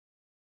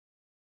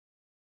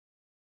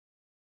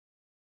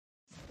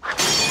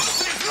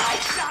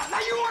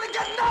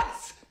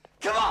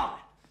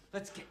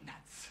Let's get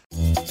nuts.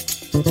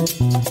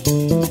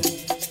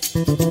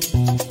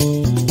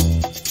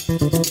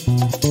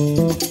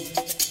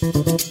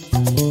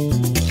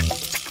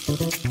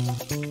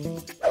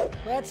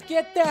 Let's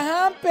get the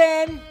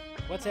humping.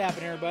 What's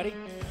happening, everybody?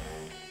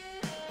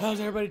 How's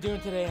everybody doing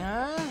today,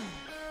 huh?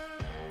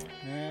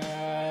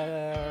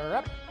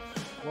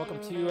 Welcome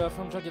to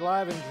Film Junkee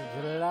Live on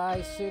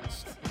July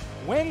 6th.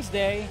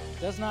 Wednesday.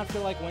 Does not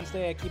feel like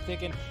Wednesday. I keep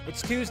thinking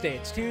it's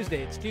Tuesday,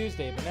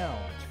 but no,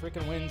 it's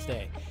freaking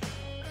Wednesday.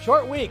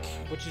 Short week,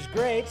 which is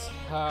great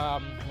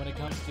when it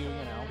comes to,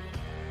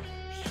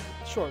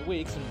 short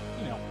weeks and,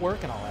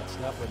 work and all that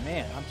stuff. But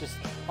man, I'm just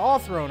all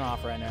thrown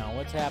off right now.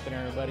 What's happening,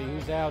 everybody?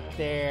 Who's out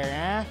there,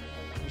 huh?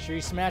 Make sure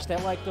you smash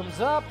that like, thumbs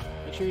up.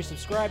 Make sure you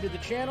subscribe to the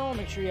channel.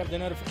 Make sure you have the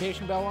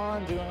notification bell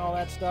on, doing all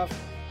that stuff.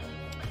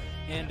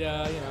 And,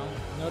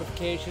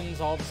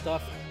 notifications, all the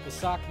stuff. The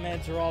sock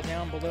meds are all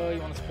down below. You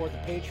want to support the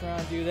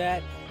Patreon, do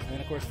that. And then,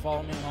 of course,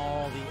 follow me on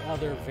all the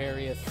other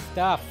various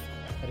stuff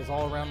that is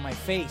all around my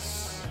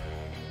face.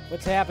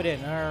 What's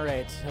happening? All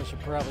right, I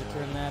should probably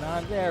turn that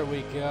on. There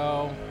we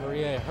go.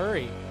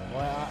 Hurry.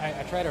 Well,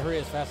 I try to hurry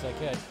as fast as I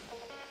could.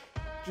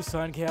 Just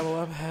sign cable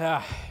up.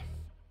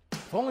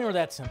 If only were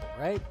that simple,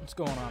 right? What's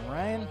going on,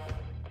 Ryan?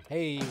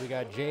 Hey, we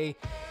got Jay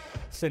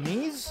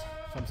Sinise,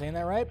 if I'm saying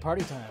that right.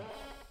 Party time.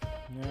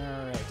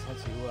 All right,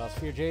 let's see who else.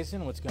 Fear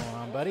Jason, what's going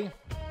on, buddy?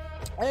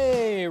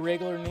 Hey,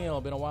 Regular Neil.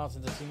 Been a while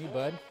since I've seen you,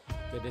 bud.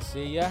 Good to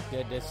see ya.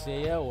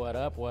 What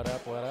up? All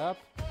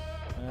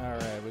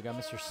right, we got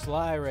Mr.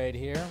 Sly right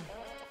here.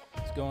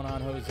 What's going on,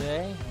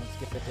 Jose? Let's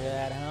get to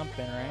that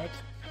humping, right?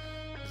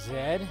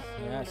 Zed,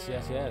 yes.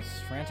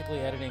 Frantically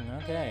editing.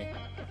 Okay,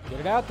 get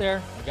it out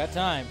there. I got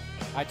time.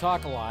 I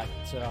talk a lot,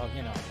 so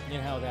you know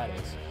how that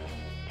is.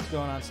 What's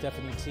going on,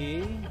 Stephanie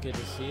T? Good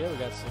to see you. We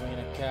got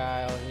Selena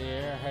Kyle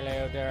here.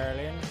 Hello,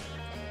 darling.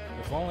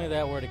 If only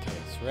that were the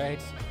case,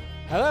 right?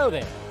 Hello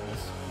there.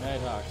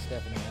 Nighthawk,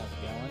 Stephanie. How's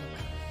it going?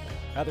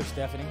 Other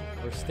Stephanie,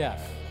 or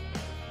Steph,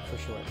 for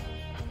short.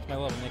 It's my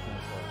little nickname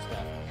for her,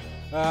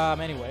 Steph.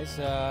 Anyways,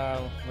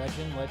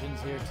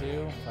 Legend's here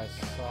too. If I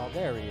saw,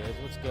 there he is.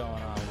 What's going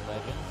on,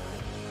 Legend?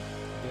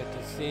 Good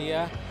to see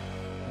ya.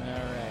 All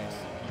right.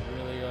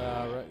 Really,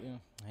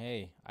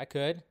 hey, I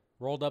could.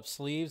 Rolled up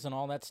sleeves and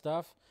all that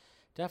stuff.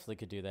 Definitely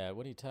could do that.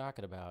 What are you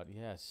talking about?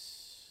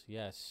 Yes.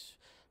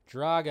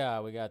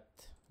 Draga. We got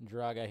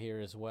Draga here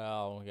as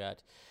well. We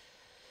got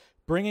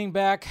bringing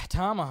back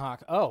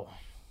Tomahawk. Oh,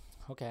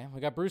 okay. We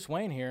got Bruce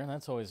Wayne here.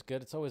 That's always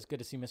good. It's always good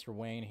to see Mr.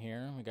 Wayne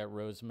here. We got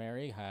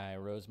Rosemary. Hi,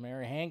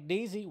 Rosemary. Hank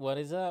Deasy. What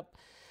is up?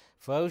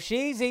 Faux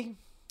Sheezy.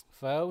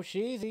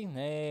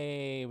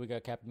 Hey, we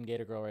got Captain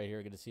Gator Girl right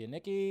here. Good to see you,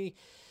 Nikki.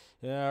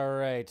 All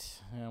right.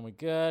 We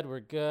good?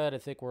 We're good. I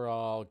think we're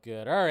all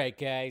good. All right,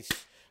 guys.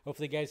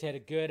 Hopefully you guys had a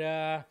good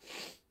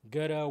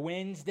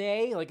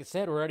Wednesday. Like I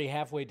said, we're already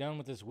halfway done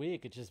with this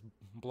week. It's just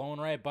blowing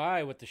right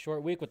by with the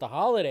short week, with the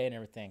holiday and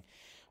everything.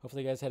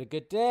 Hopefully you guys had a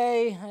good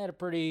day. I had a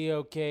pretty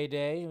okay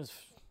day. It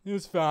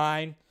was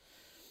fine.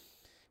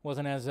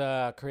 Wasn't as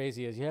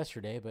crazy as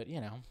yesterday, but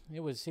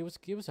it was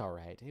all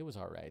right. It was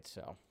all right.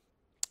 So,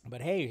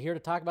 but hey, here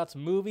to talk about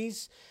some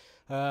movies.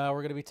 We're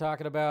going to be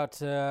talking about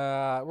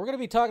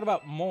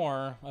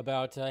more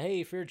about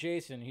hey, Fear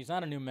Jason. He's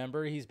not a new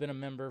member. He's been a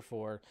member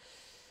for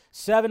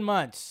 7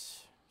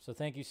 months. So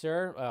thank you,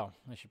 sir. Oh,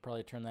 I should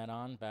probably turn that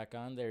back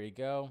on. There you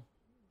go.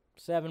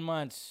 7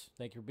 months.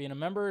 Thank you for being a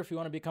member. If you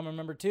want to become a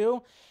member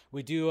too,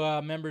 we do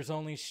a members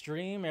only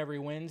stream every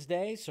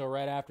Wednesday. So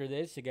right after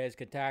this, you guys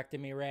could talk to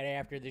me right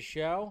after the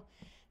show.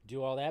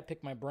 Do all that.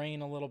 Pick my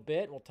brain a little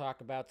bit. We'll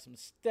talk about some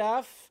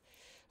stuff.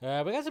 We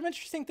got some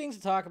interesting things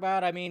to talk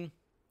about. I mean,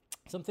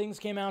 some things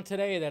came out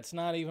today that's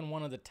not even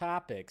one of the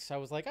topics. I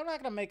was like, I'm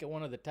not going to make it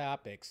one of the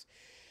topics.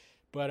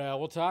 But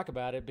we'll talk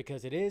about it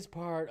because it is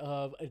part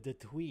of the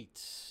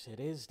tweets.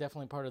 It is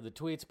definitely part of the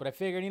tweets. But I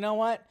figured, you know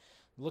what?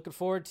 Looking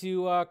forward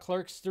to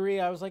Clerks 3.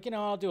 I was like,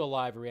 I'll do a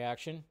live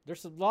reaction.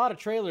 There's a lot of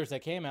trailers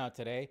that came out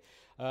today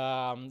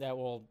that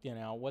will,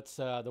 what's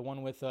the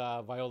one with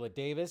Viola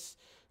Davis?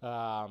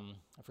 I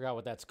forgot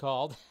what that's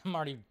called. I'm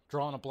already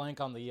drawing a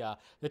blank on the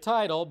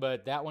title,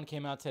 but that one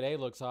came out today.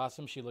 Looks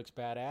awesome. She looks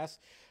badass.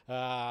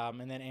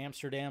 And then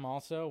Amsterdam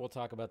also. We'll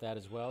talk about that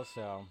as well.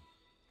 So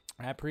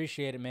I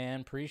appreciate it, man.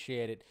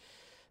 Appreciate it.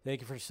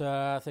 Thank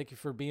you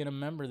for being a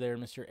member there,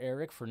 Mr.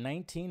 Eric, for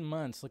 19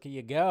 months. Look at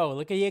you go.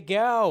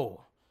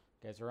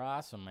 You guys are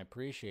awesome. I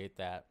appreciate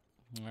that.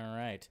 All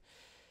right.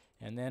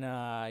 And then,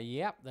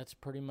 that's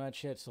pretty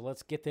much it. So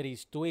let's get to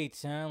these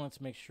tweets, huh?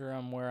 Let's make sure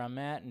I'm where I'm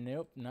at.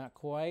 Nope, not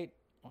quite.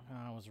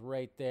 I was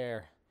right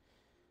there.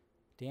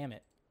 Damn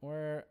it.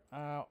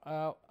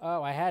 I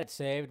had it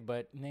saved,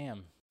 but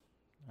damn.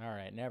 All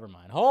right, never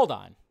mind. Hold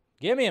on.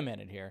 Give me a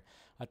minute here.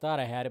 I thought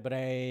I had it, but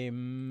I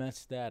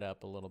messed that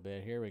up a little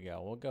bit. Here we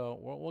go. We'll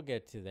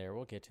get to there.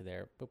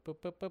 Boop, boop,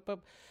 boop, boop,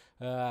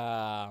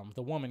 boop.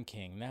 The Woman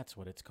King. That's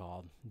what it's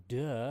called.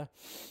 Duh.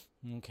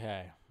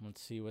 Okay.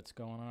 Let's see what's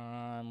going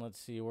on. Let's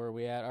see where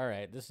we at. All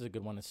right. This is a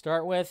good one to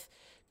start with.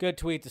 Good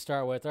tweet to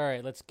start with. All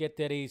right. Let's get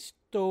to these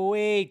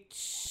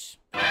tweets.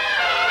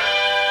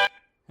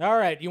 All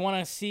right, you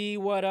want to see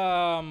what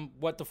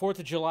the 4th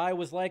of July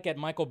was like at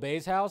Michael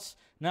Bay's house?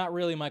 Not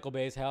really Michael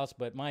Bay's house,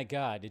 but my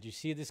God, did you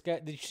see this guy?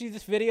 Did you see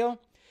this video?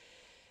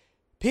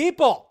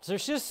 People,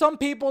 there's just some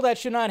people that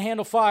should not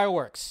handle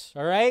fireworks,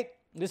 all right?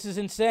 This is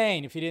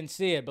insane if you didn't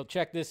see it, but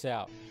check this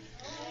out.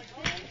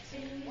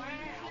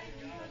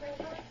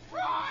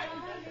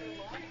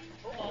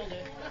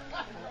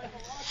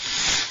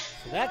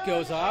 So that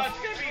goes off,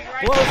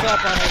 blows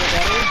up on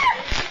everybody.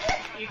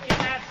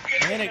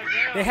 And then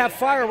they have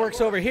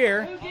fireworks over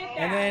here,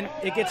 and then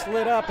it gets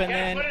lit up, and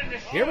then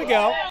here we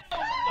go.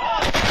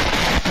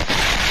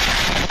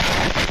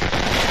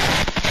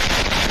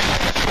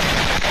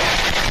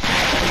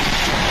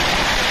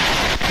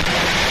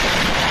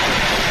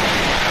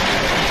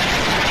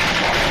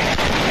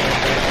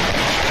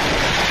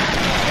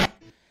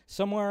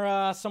 Somewhere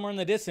in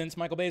the distance,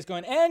 Michael Bay's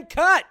going, and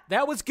cut!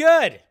 That was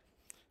good!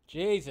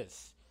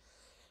 Jesus.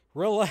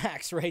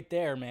 Relax right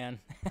there, man.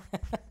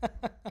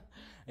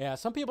 Yeah,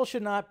 some people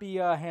should not be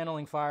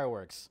handling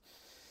fireworks.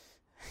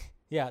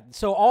 Yeah,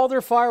 so all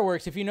their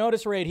fireworks, if you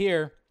notice right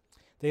here,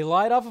 they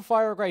light off a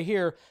firework right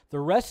here. The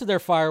rest of their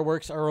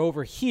fireworks are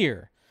over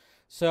here.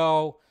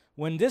 So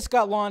when this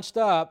got launched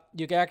up,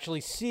 you can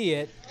actually see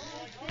it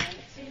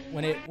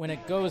when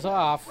it goes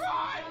off.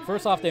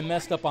 First off, they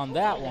messed up on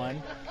that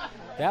one.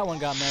 That one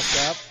got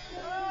messed up.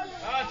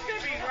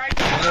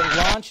 And it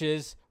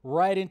launches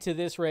right into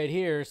this right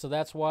here, so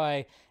that's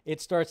why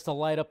it starts to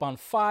light up on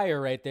fire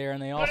right there,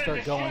 and they all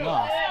start going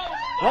off.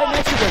 Right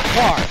next to their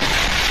car.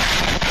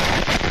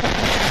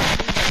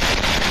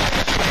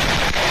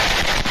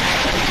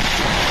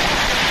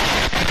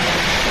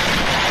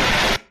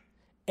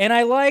 And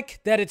I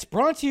like that it's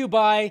brought to you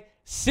by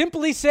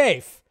Simply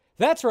Safe.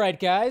 That's right,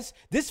 guys.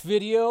 This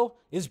video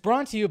is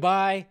brought to you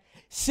by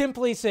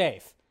Simply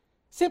Safe.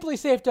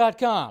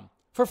 SimplySafe.com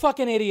for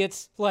fucking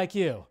idiots like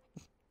you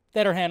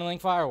that are handling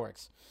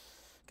fireworks.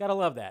 Gotta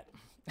love that.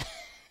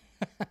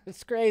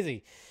 It's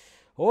crazy.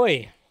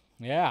 Oi.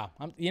 Yeah.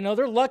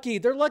 They're lucky.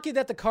 They're lucky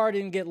that the car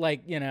didn't get,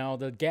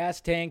 the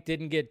gas tank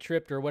didn't get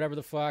tripped or whatever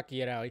the fuck,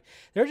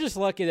 They're just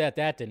lucky that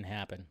didn't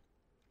happen.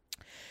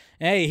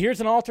 Hey,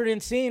 here's an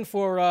alternate scene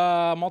for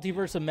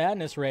Multiverse of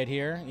Madness right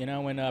here.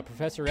 When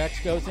Professor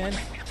X goes in,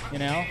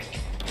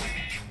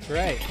 That's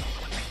right.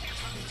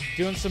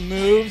 Doing some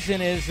moves in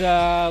his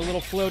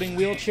little floating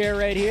wheelchair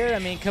right here. I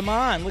mean, come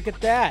on, look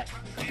at that.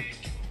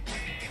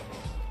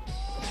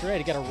 That's right,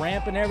 he got a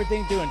ramp and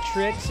everything, doing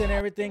tricks and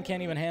everything.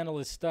 Can't even handle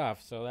his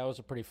stuff. So that was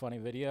a pretty funny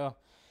video.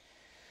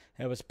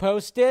 It was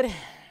posted. And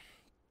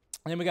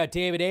then we got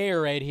David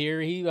Ayer right here.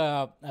 He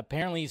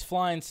apparently he's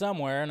flying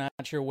somewhere, not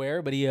sure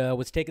where, but he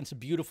was taking some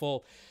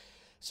beautiful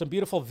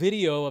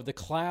video of the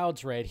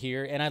clouds right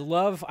here, and I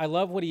love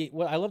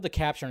the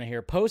caption right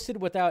here. Posted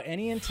without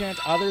any intent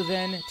other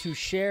than to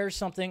share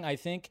something I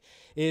think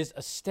is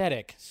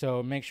aesthetic.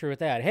 So make sure with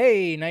that.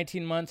 Hey,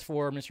 19 months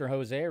for Mr.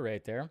 Jose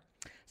right there.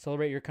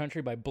 Celebrate your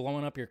country by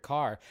blowing up your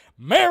car,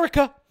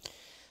 America.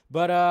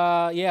 But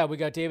yeah, we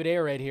got David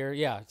Ayer right here.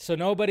 Yeah, so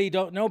nobody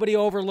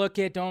overlook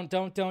it. Don't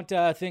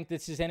think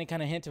this is any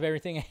kind of hint of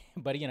everything.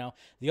 But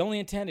the only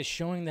intent is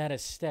showing that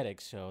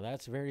aesthetic. So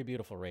that's very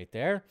beautiful right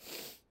there.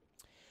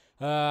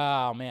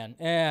 Oh, man.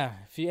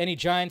 If any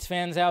Giants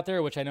fans out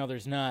there, which I know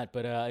there's not,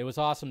 but it was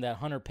awesome that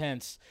Hunter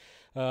Pence,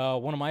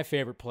 one of my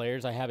favorite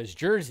players, I have his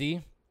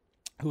jersey,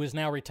 who is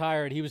now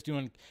retired. He was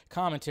doing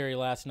commentary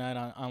last night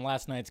on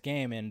last night's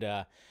game, and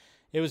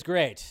it was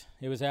great.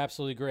 It was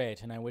absolutely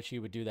great, and I wish he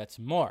would do that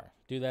some more.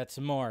 But,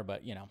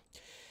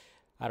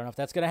 I don't know if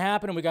that's going to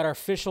happen. And we got our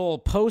official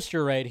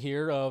poster right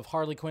here of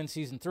Harley Quinn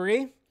Season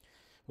 3,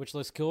 which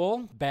looks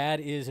cool. Bad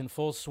is in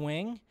full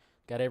swing.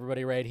 Got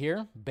everybody right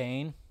here.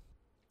 Bane.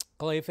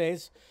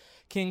 Clayface,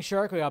 King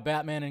Shark. We got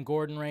Batman and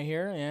Gordon right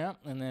here, yeah.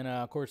 And then,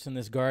 of course, in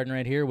this garden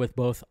right here with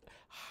both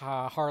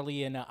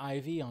Harley and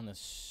Ivy on the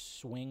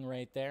swing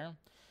right there.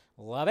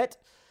 Love it.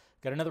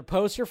 Got another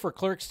poster for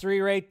Clerks 3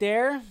 right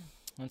there.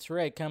 That's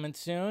right, coming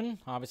soon.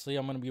 Obviously,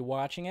 I'm going to be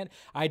watching it.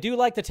 I do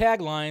like the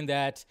tagline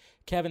that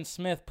Kevin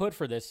Smith put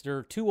for this.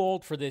 They're too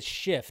old for this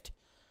shift.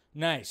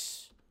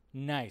 Nice.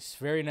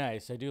 Very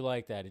nice. I do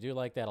like that. I do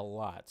like that a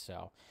lot,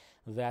 so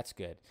that's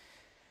good.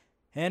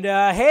 And,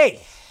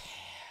 hey...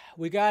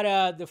 We got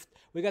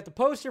the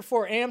poster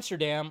for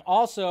Amsterdam.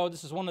 Also,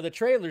 this is one of the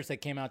trailers that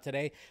came out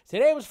today.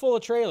 Today was full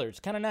of trailers.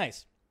 Kind of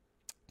nice.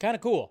 Kind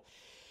of cool.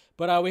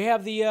 But we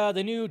have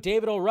the new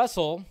David O.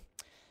 Russell.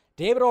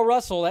 David O.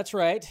 Russell, that's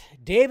right.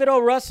 David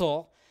O.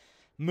 Russell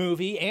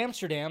movie,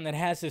 Amsterdam, that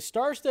has this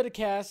star-studded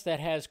cast that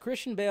has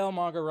Christian Bale,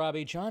 Margot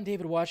Robbie, John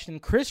David Washington,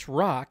 Chris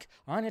Rock,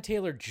 Anya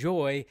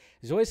Taylor-Joy,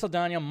 Zoe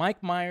Saldana,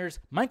 Mike Myers,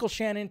 Michael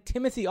Shannon,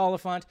 Timothy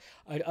Olyphant,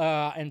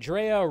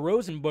 Andrea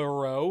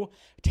Rosenborough,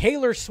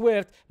 Taylor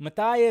Swift,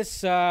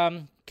 Matthias,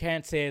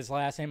 can't say his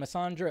last name,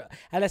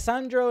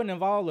 Alessandro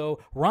Navallo,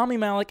 Rami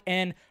Malek,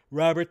 and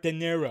Robert De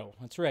Niro.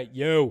 That's right.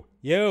 Yo.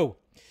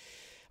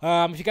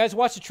 If you guys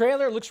watch the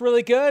trailer, it looks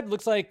really good.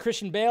 Looks like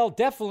Christian Bale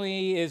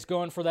definitely is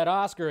going for that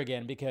Oscar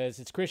again because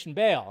it's Christian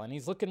Bale, and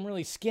he's looking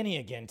really skinny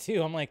again,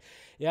 too. I'm like,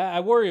 yeah, I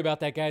worry about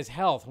that guy's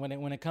health when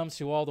it comes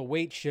to all the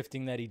weight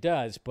shifting that he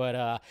does.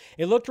 But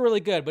it looked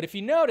really good. But if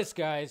you notice,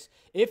 guys,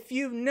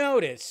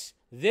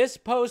 this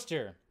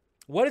poster,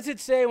 what does it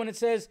say when it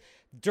says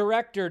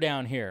director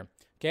down here?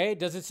 Okay,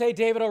 does it say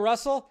David O.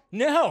 Russell?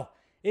 No.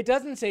 It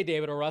doesn't say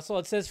David O. Russell.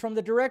 It says from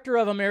the director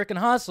of American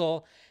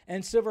Hustle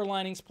and Silver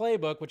Linings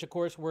Playbook, which, of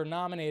course, were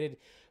nominated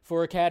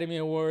for Academy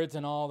Awards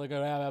and all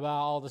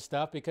the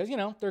stuff because, you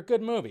know, they're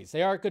good movies.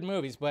 They are good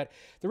movies. But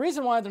the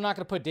reason why they're not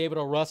going to put David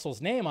O. Russell's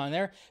name on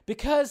there,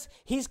 because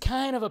he's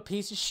kind of a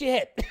piece of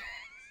shit.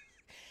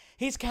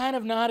 He's kind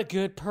of not a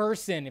good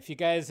person. If you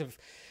guys have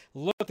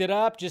looked it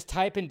up, just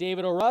type in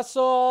David O.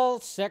 Russell,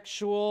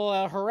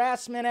 sexual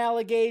harassment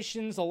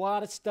allegations, a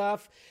lot of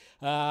stuff.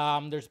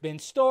 There's been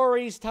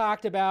stories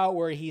talked about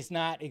where he's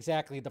not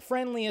exactly the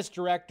friendliest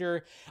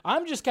director.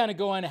 I'm just kind of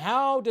going,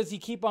 how does he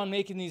keep on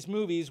making these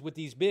movies with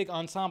these big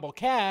ensemble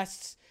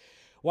casts?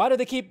 Why do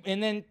they keep,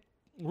 and then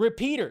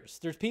repeaters.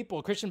 There's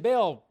people, Christian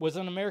Bale was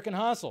on American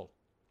Hustle.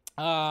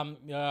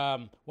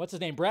 What's his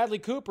name? Bradley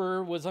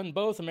Cooper was on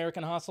both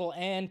American Hustle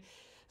and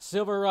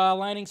Silver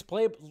Linings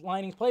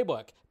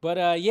Playbook.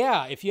 But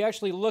yeah, if you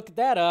actually look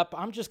that up,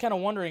 I'm just kind of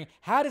wondering,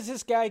 how does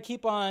this guy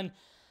keep on,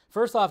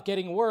 first off,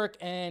 getting work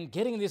and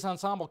getting this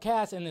ensemble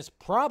cast, and is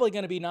probably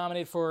going to be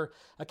nominated for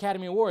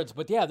Academy Awards.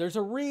 But yeah, there's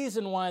a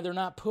reason why they're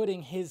not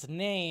putting his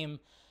name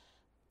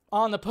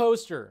on the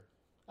poster,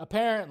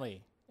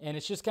 apparently. And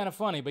it's just kind of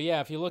funny. But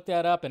yeah, if you look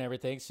that up and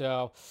everything.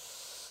 So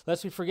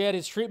lest we forget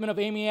his treatment of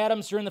Amy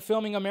Adams during the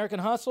filming of American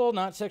Hustle,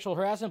 not sexual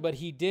harassment, but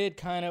he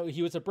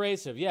was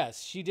abrasive.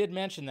 Yes, she did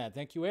mention that.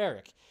 Thank you,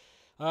 Eric.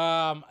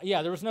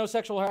 Yeah, there was no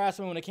sexual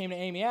harassment when it came to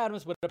Amy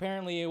Adams, but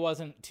apparently it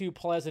wasn't too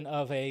pleasant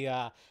of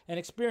an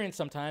experience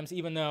sometimes,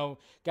 even though,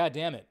 God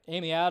damn it,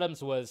 Amy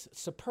Adams was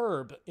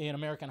superb in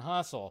American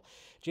Hustle.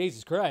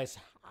 Jesus Christ.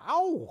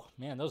 Ow!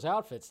 Man, those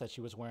outfits that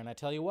she was wearing, I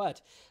tell you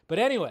what. But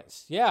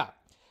anyways, yeah.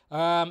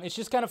 It's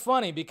just kind of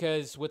funny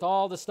because with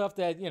all the stuff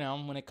that, you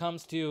know, when it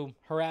comes to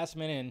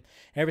harassment and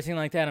everything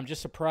like that, I'm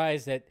just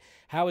surprised that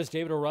how is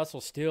David O. Russell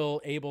still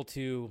able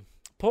to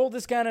pull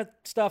this kind of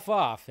stuff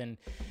off. And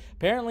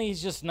apparently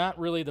he's just not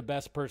really the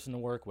best person to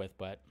work with.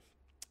 But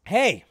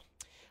hey,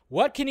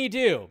 what can you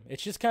do?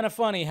 It's just kind of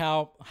funny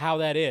how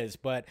that is.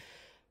 But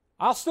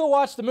I'll still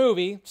watch the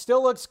movie.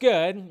 Still looks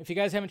good. If you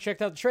guys haven't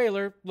checked out the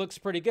trailer, looks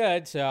pretty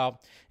good. So,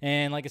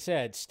 and like I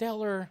said,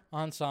 stellar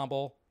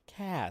ensemble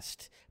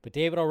cast. But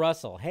David O.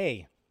 Russell,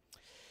 hey,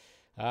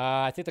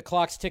 I think the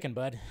clock's ticking,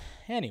 bud.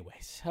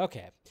 Anyways,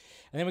 okay.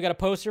 And then we got a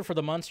poster for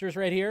the Munsters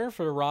right here,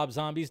 for Rob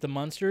Zombie's The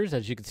Munsters,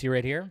 as you can see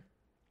right here.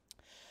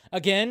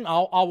 Again,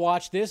 I'll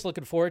watch this.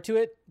 Looking forward to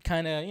it.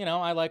 Kind of, you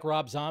know, I like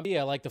Rob Zombie.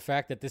 I like the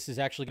fact that this is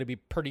actually going to be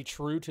pretty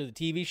true to the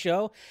TV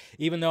show,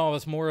 even though I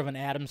was more of an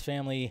Addams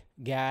Family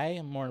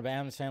guy, more of an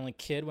Addams Family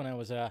kid when I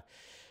was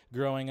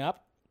growing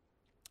up.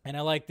 And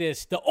I like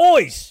this. The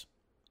Oys!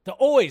 The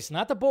Oys,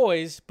 not the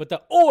boys, but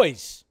the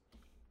Oys.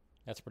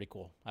 That's pretty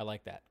cool. I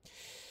like that.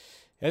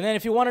 And then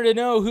if you wanted to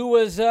know who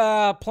was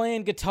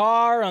playing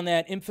guitar on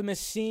that infamous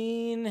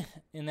scene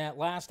in that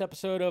last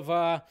episode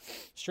of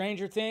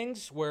Stranger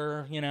Things,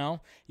 where, you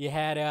know, you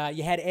had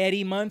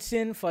Eddie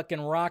Munson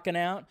fucking rocking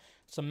out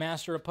some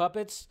Master of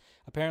Puppets.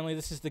 Apparently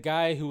this is the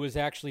guy who was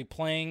actually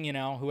playing, you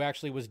know, who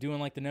actually was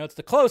doing like the notes,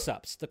 the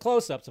close-ups,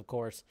 of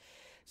course.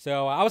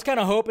 So I was kind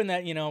of hoping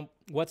that, you know,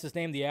 what's his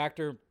name, the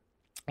actor,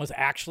 was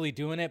actually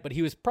doing it, but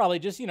he was probably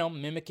just, you know,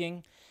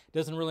 mimicking.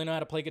 Doesn't really know how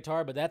to play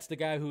guitar, but that's the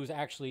guy who's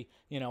actually,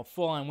 you know,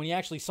 full on. When you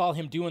actually saw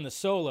him doing the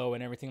solo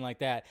and everything like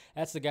that,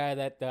 that's the guy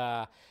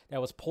that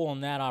was pulling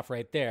that off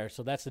right there.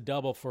 So that's the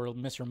double for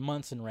Mr.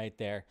 Munson right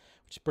there,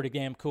 which is pretty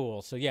damn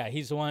cool. So yeah,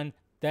 he's the one.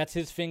 That's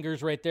his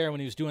fingers right there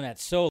when he was doing that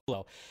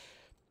solo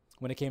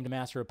when it came to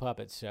Master of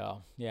Puppets.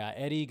 So yeah,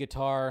 Eddie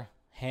guitar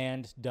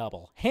hand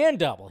double. Hand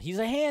double. He's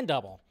a hand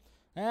double.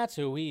 That's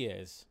who he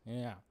is.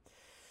 Yeah.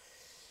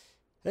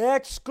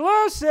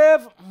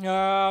 Exclusive.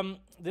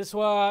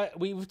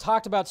 We've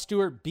talked about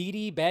Stuart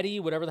Betty,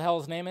 whatever the hell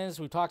his name is.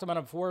 We've talked about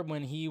him before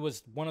when he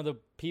was one of the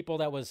people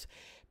that was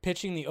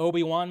pitching the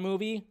Obi-Wan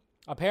movie.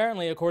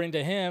 Apparently, according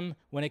to him,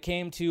 when it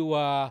came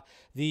to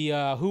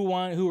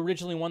who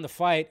originally won the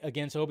fight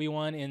against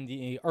Obi-Wan in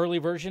the early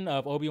version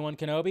of Obi-Wan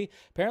Kenobi,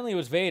 apparently it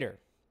was Vader.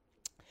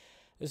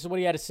 This is what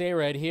he had to say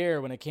right here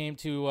when it came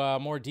to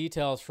more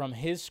details from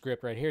his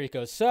script right here. He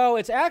goes, so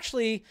it's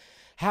actually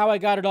how I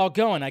got it all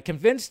going. I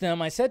convinced them,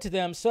 I said to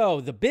them,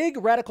 so the big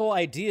radical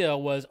idea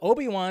was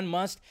Obi-Wan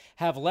must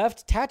have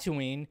left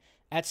Tatooine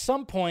at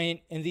some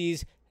point in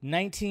these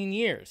 19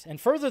 years.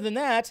 And further than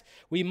that,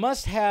 we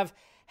must have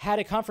had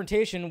a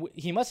confrontation.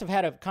 He must have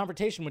had a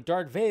confrontation with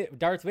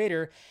Darth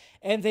Vader.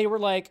 And they were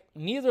like,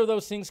 neither of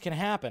those things can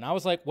happen. I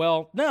was like,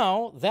 well,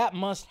 no, that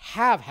must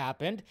have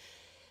happened.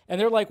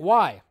 And they're like,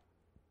 why?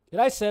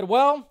 And I said,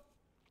 well,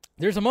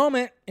 there's a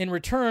moment in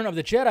Return of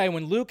the Jedi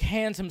when Luke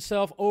hands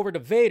himself over to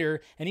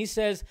Vader and he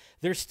says,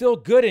 there's still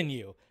good in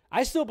you.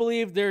 I still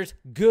believe there's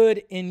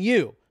good in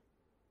you.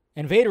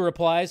 And Vader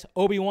replies,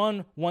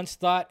 Obi-Wan once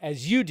thought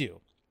as you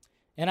do.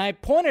 And I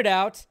pointed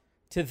out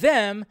to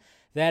them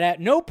that at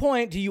no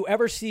point do you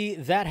ever see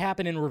that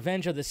happen in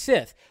Revenge of the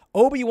Sith.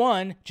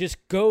 Obi-Wan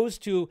just goes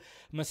to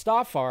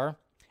Mustafar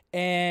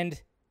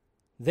and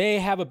they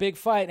have a big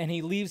fight and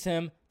he leaves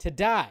him to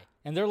die.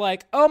 And they're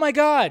like, oh my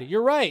God,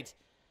 you're right.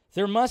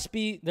 They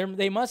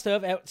must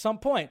have at some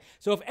point.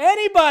 So if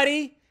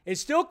anybody is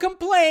still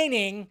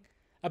complaining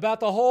about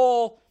the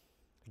whole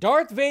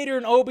Darth Vader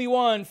and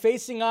Obi-Wan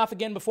facing off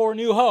again before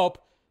New Hope,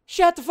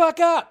 shut the fuck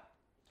up.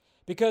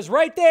 Because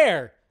right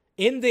there,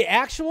 in the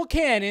actual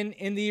canon,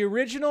 in the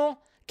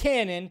original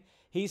canon,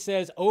 he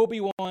says,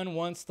 Obi-Wan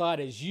once thought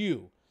as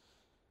you,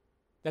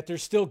 that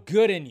there's still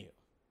good in you.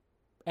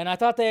 And I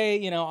thought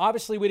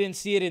obviously we didn't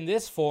see it in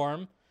this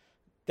form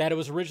that it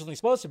was originally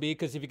supposed to be,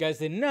 because if you guys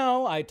didn't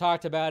know, I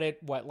talked about it,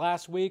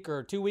 last week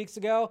or 2 weeks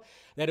ago,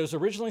 that it was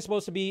originally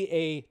supposed to be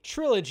a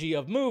trilogy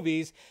of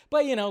movies,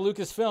 but,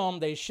 Lucasfilm,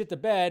 they shit the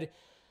bed,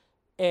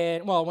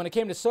 and, when it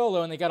came to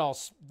Solo, and they got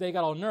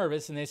all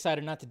nervous, and they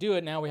decided not to do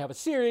it, now we have a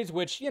series,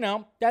 which,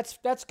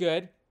 that's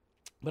good.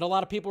 But a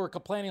lot of people were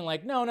complaining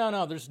like,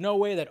 no, there's no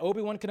way that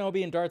Obi-Wan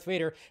Kenobi and Darth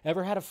Vader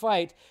ever had a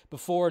fight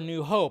before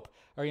New Hope,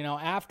 or,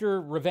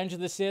 after Revenge of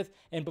the Sith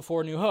and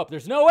before New Hope.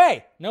 There's no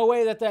way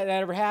that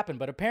ever happened.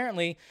 But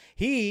apparently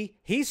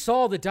he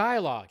saw the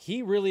dialogue.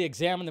 He really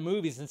examined the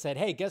movies and said,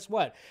 hey, guess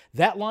what?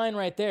 That line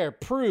right there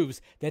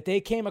proves that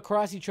they came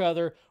across each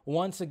other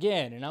once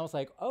again. And I was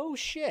like, oh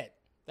shit,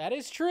 that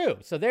is true.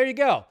 So there you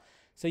go.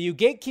 So you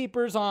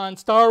gatekeepers on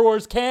Star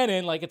Wars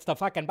canon, like it's the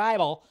fucking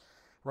Bible,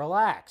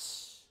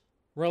 relax.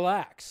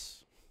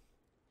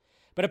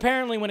 But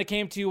apparently when it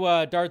came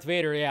to Darth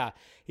Vader,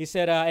 he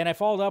said, and I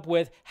followed up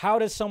with, how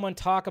does someone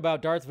talk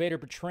about Darth Vader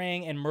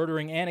betraying and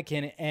murdering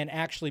Anakin and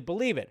actually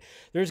believe it?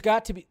 There's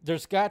got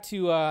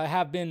to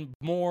have been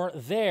more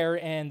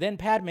there. And then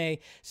Padme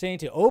saying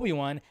to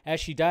Obi-Wan as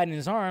she died in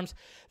his arms,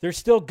 there's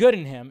still good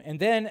in him. And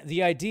then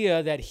the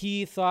idea that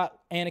he thought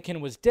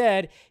Anakin was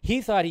dead,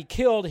 he thought he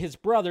killed his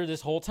brother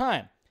this whole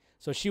time.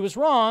 So she was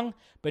wrong,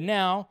 but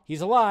now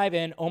he's alive,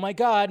 and oh my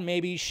God,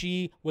 maybe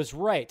she was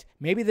right.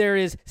 Maybe there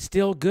is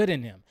still good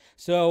in him.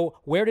 So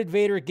where did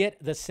Vader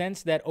get the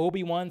sense that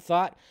Obi-Wan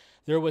thought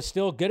there was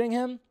still good in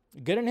him?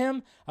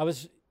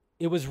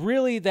 It was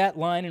really that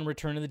line in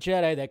Return of the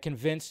Jedi that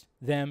convinced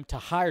them to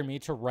hire me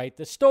to write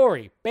the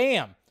story.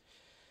 Bam!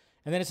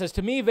 And then it says,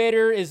 to me,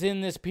 Vader is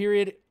in this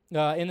period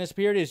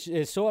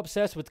is so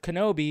obsessed with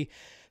Kenobi,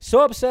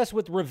 so obsessed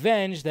with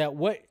revenge that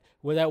what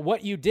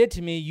you did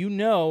to me,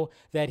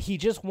 that he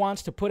just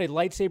wants to put a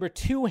lightsaber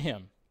to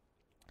him.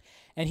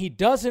 And he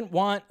doesn't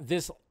want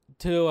this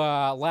to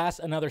last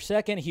another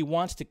second. He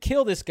wants to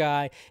kill this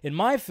guy. In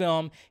my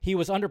film, he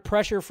was under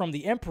pressure from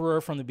the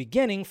Emperor from the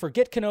beginning.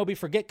 Forget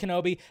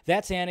Kenobi.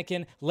 That's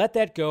Anakin. Let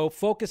that go.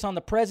 Focus on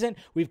the present.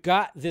 We've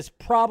got this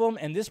problem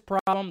and this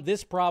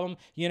problem,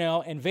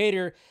 and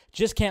Vader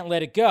just can't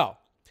let it go.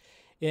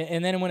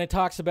 And then when it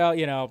talks about,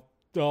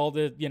 all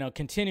the,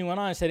 continuing on,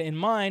 I said, in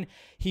mine,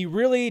 he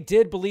really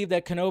did believe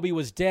that Kenobi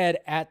was dead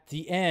at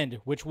the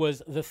end, which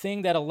was the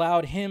thing that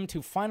allowed him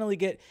to finally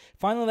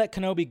let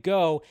Kenobi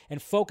go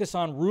and focus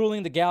on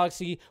ruling the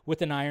galaxy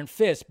with an iron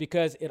fist,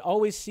 because it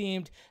always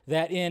seemed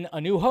that in A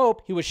New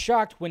Hope, he was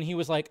shocked when he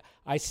was like,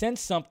 I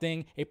sense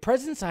something, a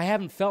presence I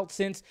haven't felt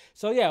since.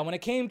 So yeah, when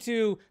it came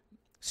to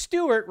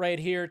Stuart right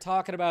here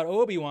talking about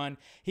Obi-Wan,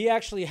 he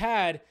actually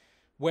had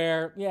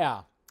where,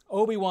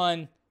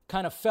 Obi-Wan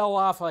kind of fell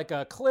off like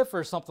a cliff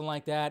or something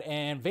like that,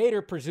 and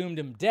Vader presumed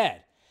him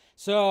dead.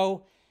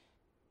 So,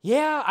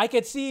 I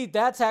could see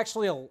that's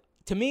actually,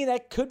 to me,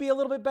 that could be a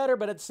little bit better,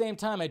 but at the same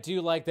time, I do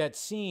like that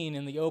scene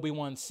in the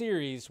Obi-Wan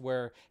series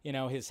where,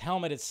 his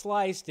helmet is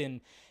sliced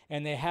and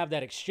they have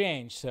that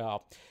exchange.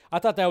 So I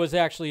thought that was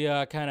actually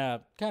kind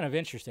of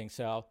interesting.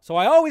 So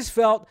I always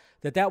felt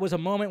that was a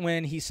moment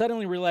when he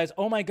suddenly realized,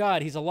 oh my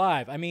God, he's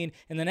alive. I mean,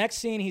 in the next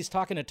scene, he's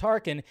talking to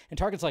Tarkin, and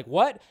Tarkin's like,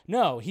 what?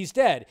 No, he's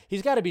dead.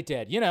 He's got to be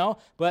dead,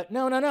 But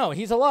no,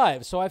 he's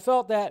alive. So I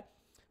felt that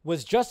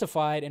was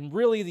justified, and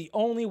really the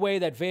only way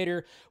that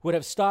Vader would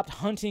have stopped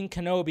hunting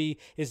Kenobi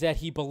is that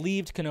he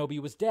believed Kenobi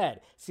was dead.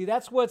 See,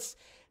 that's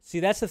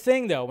the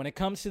thing, though. When it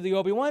comes to the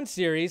Obi-Wan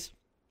series,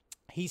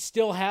 he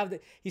still has the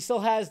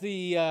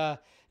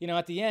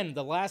at the end,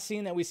 the last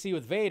scene that we see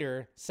with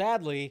Vader,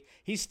 sadly,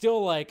 he's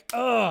still like,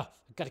 ugh,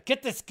 I've got to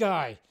get this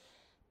guy.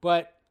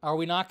 But are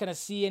we not going to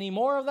see any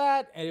more of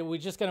that? Are we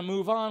just going to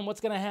move on? What's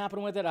going to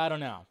happen with it? I don't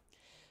know.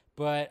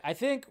 But I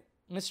think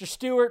Mr.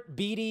 Stewart,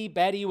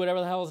 Betty,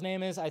 whatever the hell his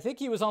name is, I think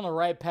he was on the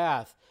right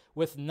path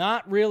with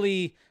not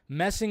really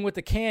messing with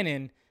the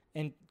canon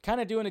and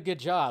kind of doing a good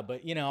job.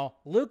 But,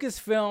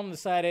 Lucasfilm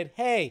decided,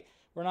 hey,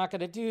 we're not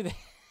going to do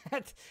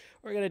that.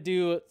 We're going to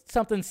do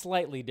something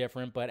slightly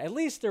different, but at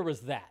least there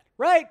was that,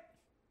 right?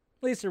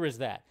 At least there was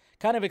that.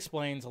 Kind of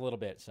explains a little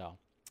bit, so.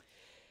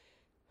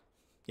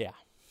 Yeah.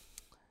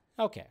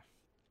 Okay.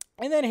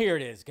 And then here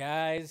it is,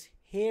 guys.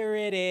 Here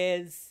it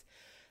is.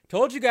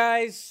 Told you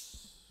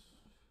guys,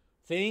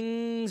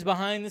 things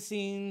behind the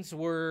scenes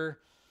were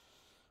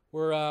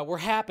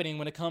happening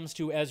when it comes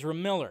to Ezra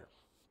Miller.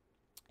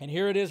 And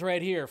here it is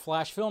right here.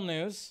 Flash Film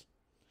News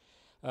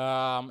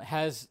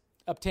has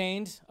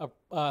obtained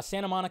a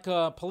Santa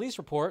Monica police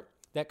report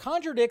that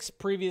contradicts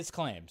previous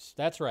claims.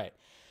 That's right.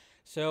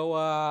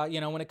 So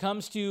when it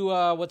comes to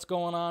what's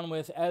going on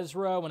with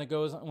Ezra, when it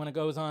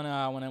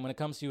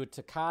comes to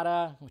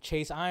Takata,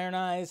 Chase Iron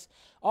Eyes,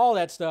 all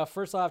that stuff.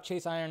 First off,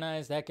 Chase Iron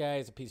Eyes, that guy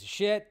is a piece of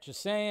shit.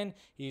 Just saying,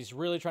 he's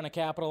really trying to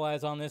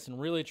capitalize on this and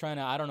really trying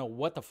to. I don't know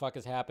what the fuck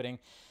is happening.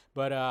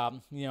 But,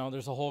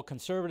 there's a whole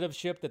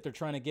conservatorship that they're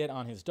trying to get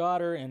on his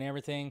daughter and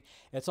everything.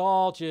 It's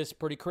all just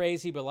pretty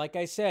crazy. But like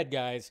I said,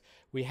 guys,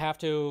 we have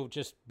to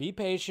just be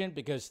patient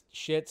because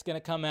shit's going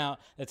to come out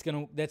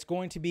that's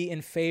going to be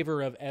in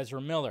favor of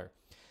Ezra Miller.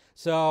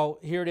 So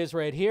here it is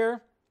right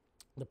here.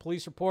 The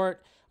police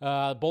report,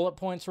 bullet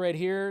points right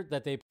here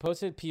that they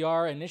posted.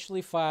 PR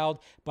initially filed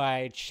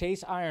by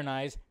Chase Iron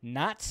Eyes,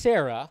 not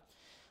Sarah.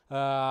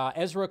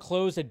 Ezra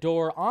closed a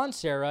door on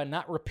Sarah,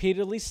 not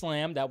repeatedly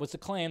slammed. That was the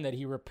claim, that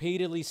he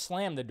repeatedly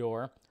slammed the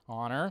door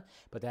on her,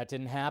 but that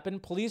didn't happen.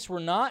 Police were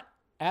not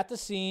at the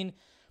scene.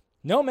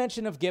 No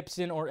mention of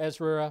Gibson or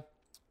Ezra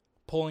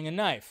pulling a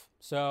knife.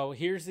 So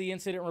here's the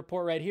incident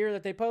report right here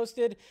that they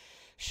posted.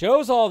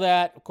 Shows all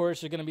that. Of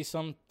course, there are going to be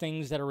some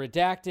things that are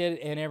redacted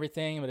and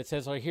everything, but it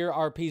says right here,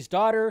 RP's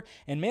daughter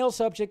and male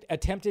subject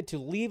attempted to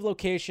leave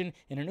location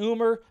in an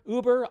Uber.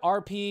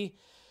 RP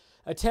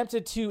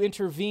attempted to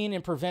intervene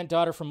and prevent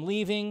daughter from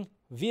leaving.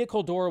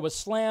 Vehicle door was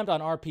slammed on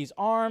RP's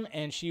arm,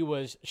 and she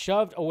was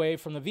shoved away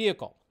from the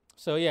vehicle.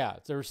 So, yeah,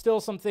 there were still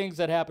some things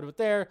that happened with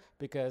there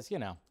because,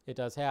 it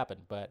does happen.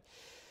 But,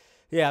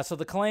 yeah, so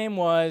the claim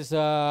was,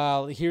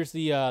 here's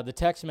the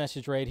text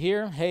message right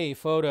here. Hey,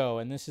 photo.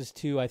 And this is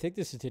I think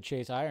this is to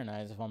Chase Iron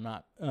Eyes, if I'm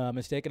not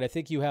mistaken. I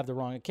think you have the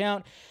wrong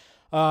account.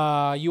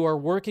 You are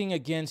working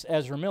against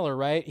Ezra Miller,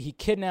 right? He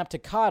kidnapped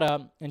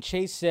Takata, and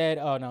Chase said,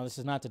 oh, no, this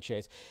is not to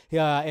Chase.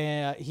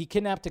 He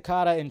kidnapped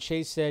Takata, and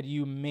Chase said,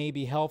 you may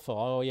be helpful.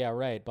 Oh, yeah,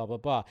 right, blah, blah,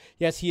 blah.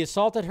 Yes, he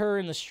assaulted her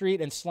in the street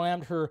and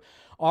slammed her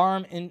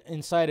arm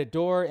inside a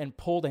door and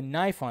pulled a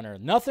knife on her.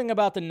 Nothing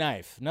about the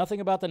knife.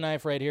 Nothing about the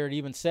knife right here. It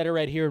even said it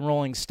right here in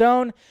Rolling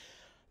Stone.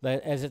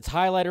 As it's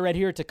highlighted right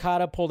here,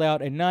 Takata pulled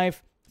out a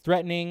knife,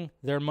 threatening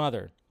their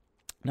mother.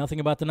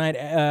 Nothing about the night.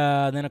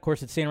 Then, of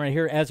course, it's saying right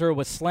here, Ezra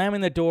was slamming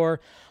the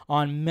door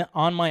on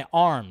my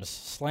arms.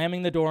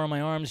 Slamming the door on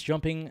my arms.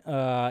 Jumping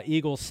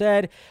Eagle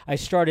said, I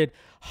started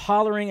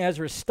hollering,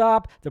 Ezra,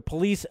 stop. The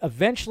police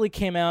eventually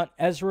came out.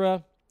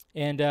 Ezra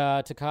and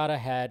Takata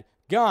had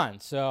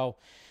gone. So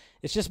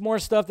it's just more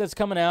stuff that's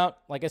coming out.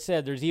 Like I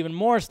said, there's even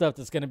more stuff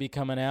that's going to be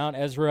coming out.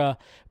 Ezra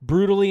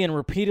brutally and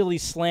repeatedly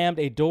slammed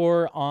a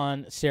door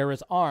on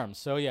Sarah's arms.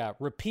 So, yeah,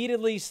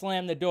 repeatedly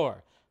slammed the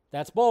door.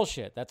 That's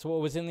bullshit. That's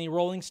what was in the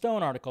Rolling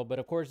Stone article. But,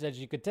 of course, as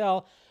you could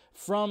tell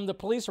from the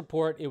police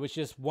report, it was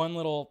just one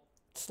little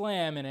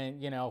slam.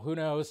 And, who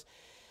knows?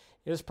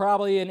 It was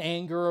probably in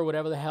anger or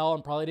whatever the hell,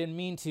 and probably didn't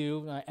mean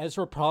to.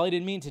 Ezra probably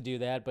didn't mean to do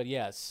that. But,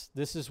 yes,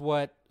 this is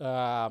what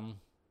came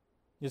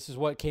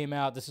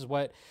out. This is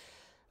what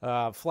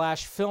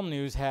Flash Film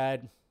News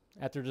had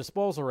at their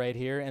disposal right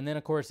here. And then,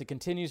 of course, it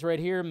continues right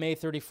here. May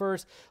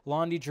 31st,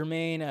 Londi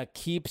Germain,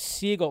 Keep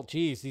Siegel.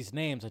 Geez, these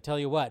names, I tell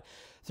you what.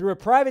 Through a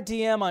private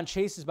DM on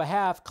Chase's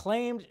behalf,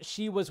 claimed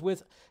she was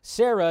with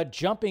Sarah,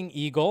 Jumping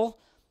Eagle,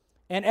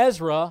 and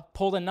Ezra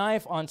pulled a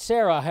knife on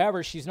Sarah.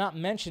 However, she's not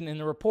mentioned in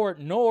the report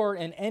nor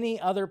in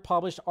any other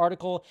published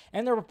article,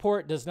 and the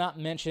report does not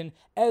mention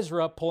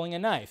Ezra pulling a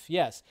knife.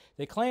 Yes,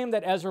 they claim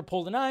that Ezra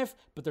pulled a knife,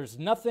 but there's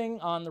nothing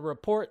on the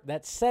report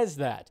that says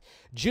that.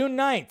 June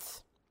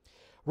 9th.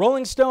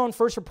 Rolling Stone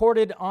first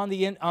reported on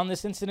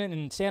this incident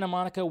in Santa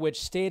Monica, which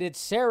stated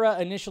Sarah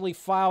initially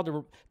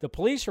filed the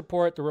police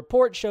report. The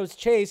report shows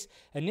Chase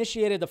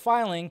initiated the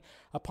filing.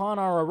 Upon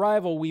our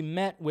arrival, we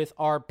met with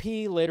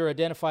RP, later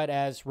identified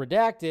as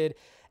redacted,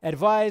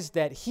 advised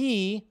that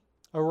he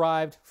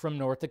arrived from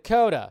North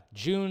Dakota.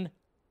 June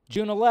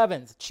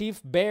 11th,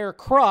 Chief Bear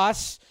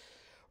Cross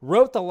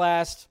wrote the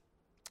last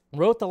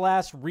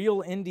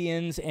Real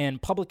Indians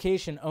and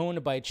publication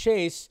owned by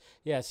Chase.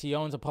 Yes, he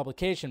owns a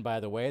publication, by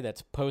the way,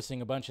 that's posting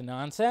a bunch of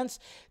nonsense,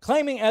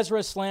 claiming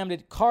Ezra slammed a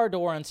car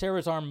door on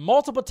Sarah's arm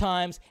multiple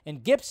times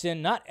and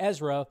Gibson, not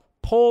Ezra,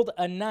 pulled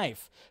a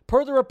knife.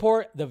 Per the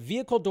report, the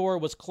vehicle door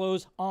was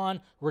closed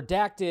on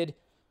redacted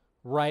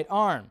right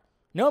arm.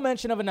 No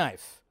mention of a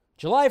knife.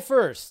 July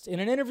 1st, in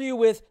an interview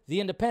with The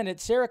Independent,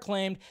 Sarah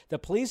claimed the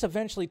police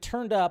eventually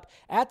turned up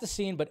at the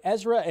scene, but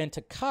Ezra and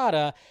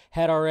Takata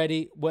had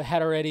already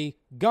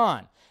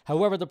gone.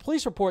 However, the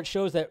police report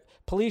shows that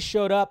police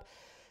showed up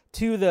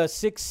to the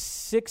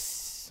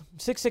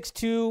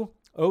 662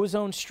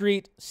 Ozone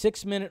Street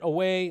 6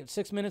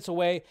 minutes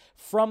away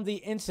from the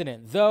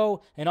incident.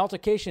 Though an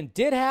altercation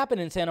did happen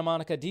in Santa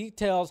Monica,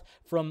 details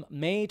from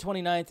May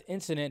 29th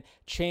incident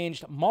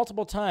changed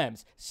multiple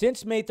times.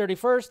 Since May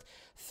 31st,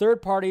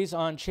 third parties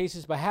on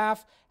Chase's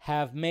behalf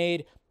have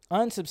made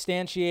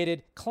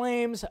unsubstantiated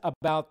claims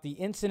about the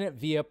incident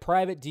via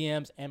private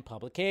DMs and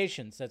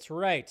publications. That's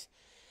right.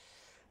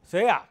 So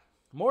yeah,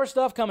 more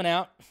stuff coming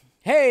out.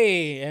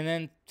 Hey, and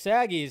then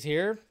Saggy is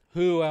here,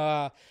 who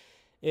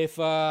if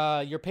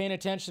you're paying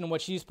attention to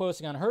what she's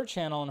posting on her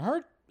channel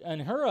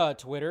and her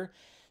Twitter,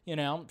 you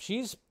know,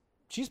 she's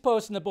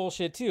posting the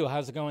bullshit too.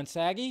 How's it going,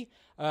 Saggy?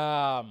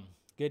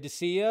 Good to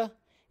see you.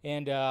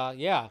 And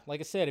yeah, like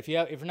I said, if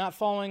you're not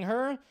following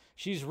her,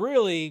 she's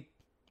really,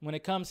 when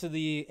it comes to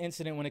the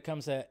incident, when it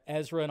comes to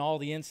Ezra and all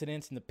the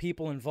incidents and the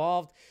people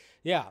involved,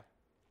 yeah,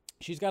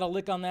 she's got a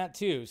lick on that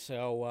too.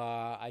 So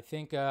I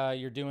think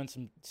you're doing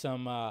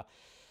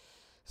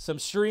some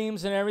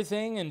streams and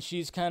everything, and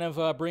she's kind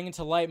of bringing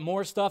to light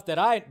more stuff that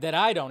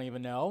I don't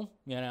even know,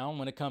 you know,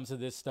 when it comes to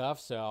this stuff.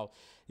 So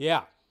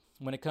yeah,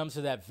 when it comes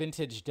to that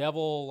vintage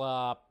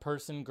devil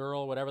person,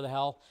 girl, whatever the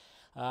hell,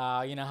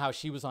 you know how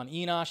she was on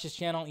Enosh's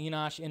channel.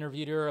 Enosh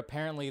interviewed her.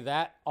 Apparently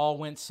that all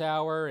went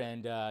sour,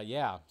 and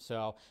yeah.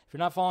 So if you're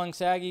not following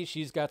Saggy,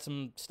 she's got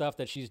some stuff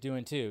that she's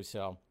doing too.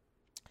 So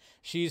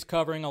she's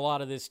covering a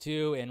lot of this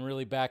too and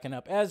really backing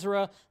up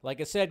Ezra.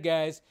 Like I said,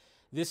 guys,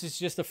 this is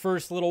just the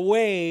first little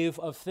wave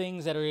of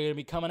things that are going to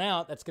be coming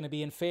out that's going to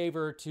be in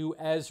favor to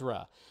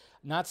Ezra.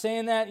 Not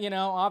saying that, you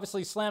know,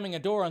 obviously slamming a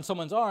door on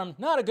someone's arm,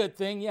 not a good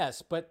thing,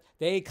 yes, but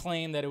they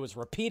claim that it was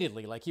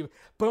repeatedly. Like he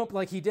bumped,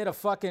 like he did a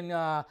fucking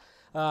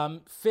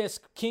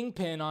Fisk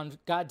Kingpin on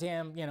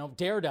goddamn, you know,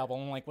 Daredevil,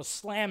 and like was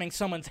slamming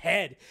someone's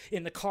head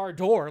in the car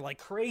door like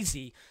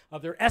crazy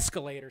of their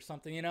Escalade or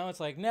something, you know? It's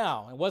like,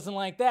 no, it wasn't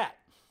like that.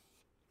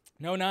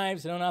 No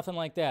knives, no nothing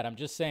like that. I'm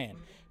just saying.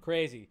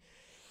 Crazy.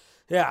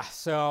 Yeah,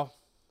 so,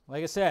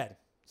 like I said,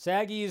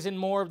 Saggy is in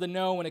more of the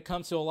know when it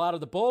comes to a lot of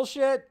the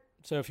bullshit.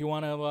 So if you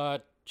want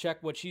to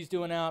check what she's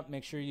doing out,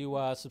 make sure you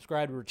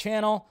subscribe to her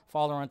channel,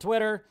 follow her on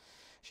Twitter.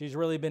 She's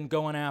really been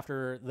going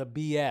after the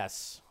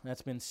BS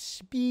that's been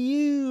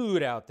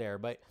spewed out there.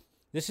 But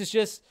this is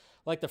just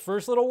like the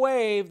first little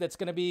wave that's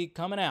going to be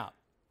coming out.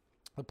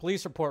 The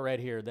police report right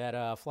here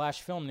that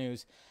Flash Film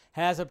News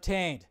has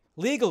obtained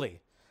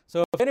legally.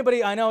 So if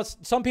anybody, I know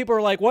some people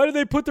are like, why did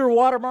they put their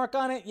watermark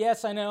on it?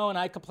 Yes, I know, and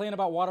I complain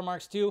about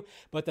watermarks too.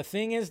 But the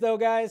thing is, though,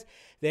 guys,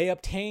 they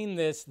obtained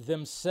this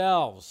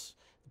themselves.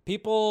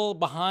 People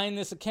behind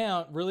this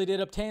account really did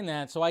obtain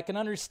that. So I can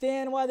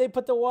understand why they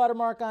put the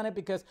watermark on it,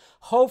 because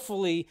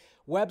hopefully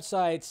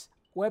websites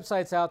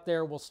out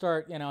there will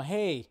start, you know,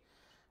 hey,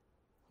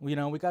 you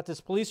know, we got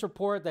this police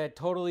report that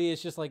totally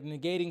is just like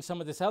negating some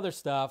of this other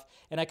stuff.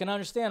 And I can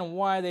understand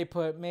why they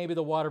put maybe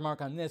the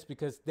watermark on this,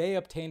 because they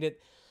obtained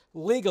it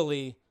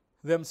legally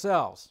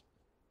themselves.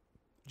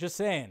 Just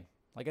saying.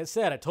 Like I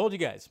said, I told you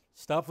guys,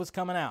 stuff was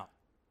coming out.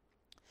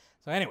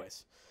 So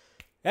anyways,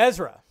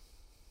 Ezra,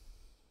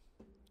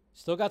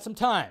 still got some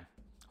time.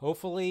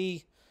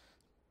 Hopefully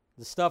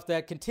the stuff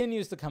that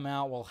continues to come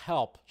out will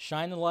help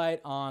shine the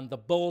light on the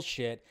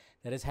bullshit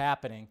that is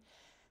happening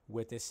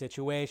with this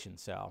situation.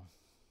 So,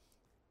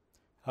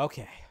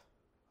 okay.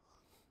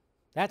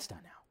 That's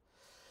done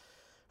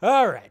now.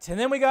 All right. And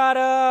then we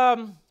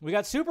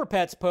got Super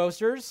Pets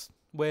posters,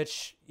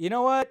 which, you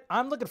know what?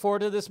 I'm looking forward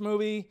to this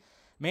movie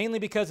mainly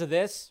because of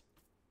this.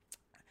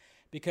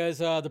 Because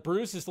the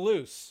Bruce is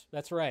loose.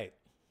 That's right.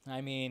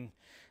 I mean,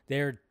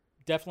 they're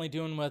definitely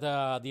doing with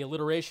the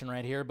alliteration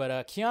right here.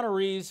 But Keanu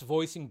Reeves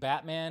voicing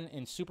Batman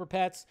in Super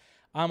Pets,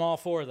 I'm all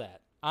for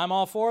that. I'm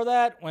all for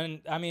that.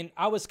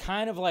 I was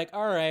kind of like,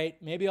 all right,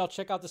 maybe I'll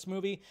check out this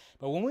movie.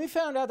 But when we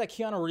found out that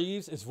Keanu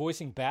Reeves is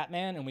voicing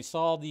Batman and we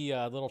saw the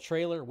little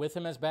trailer with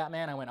him as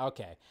Batman, I went,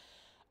 okay.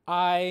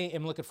 I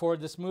am looking forward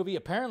to this movie.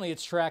 Apparently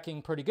it's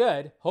tracking pretty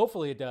good.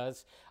 Hopefully it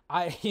does.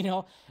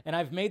 And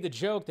I've made the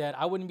joke that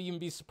I wouldn't even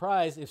be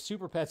surprised if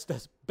Super Pets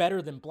does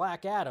better than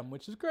Black Adam,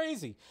 which is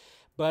crazy.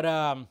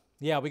 But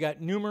yeah, we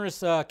got numerous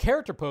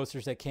character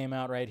posters that came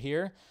out right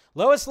here.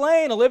 Lois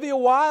Lane, Olivia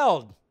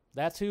Wilde.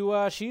 That's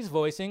who she's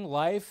voicing.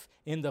 Life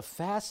in the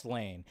Fast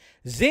Lane.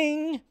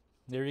 Zing!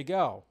 There you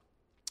go.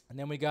 And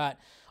then we got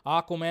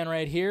Aquaman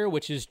right here,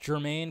 which is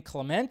Jermaine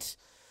Clement.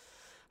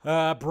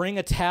 Bring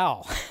a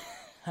towel.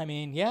 I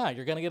mean, yeah,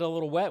 you're going to get a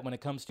little wet when it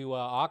comes to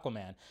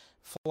Aquaman.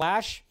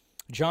 Flash,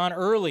 John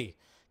Early.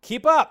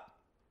 Keep up.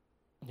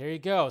 There you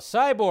go.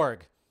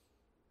 Cyborg.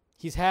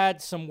 He's had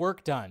some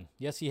work done.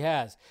 Yes, he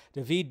has.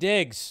 David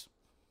Diggs.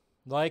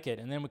 Like it.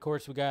 And then, of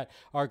course, we got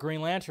our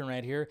Green Lantern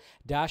right here.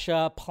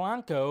 Dasha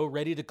Planko,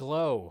 ready to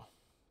glow.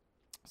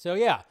 So,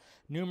 yeah,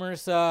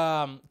 numerous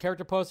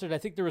character posters. I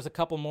think there was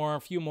a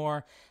few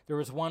more. There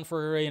was one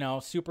for,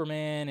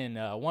 Superman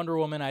and Wonder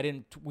Woman. I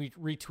didn't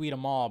retweet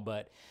them all,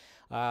 but...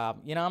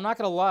 I'm not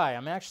going to lie.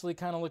 I'm actually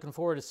kind of looking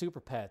forward to Super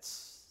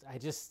Pets.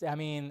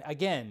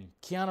 Again,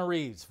 Keanu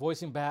Reeves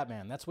voicing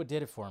Batman. That's what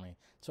did it for me.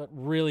 That's what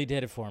really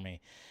did it for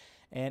me.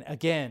 And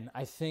again,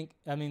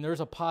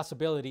 there's a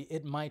possibility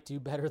it might do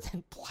better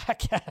than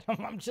Black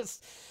Adam. I'm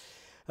just,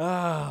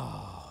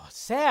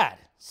 sad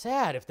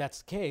if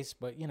that's the case,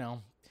 but you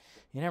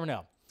never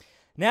know.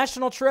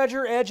 National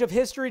Treasure Edge of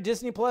History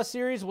Disney Plus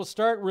series will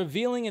start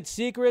revealing its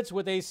secrets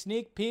with a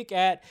sneak peek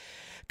at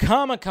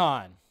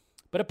Comic-Con.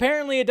 But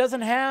apparently it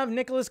doesn't have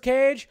Nicolas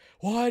Cage.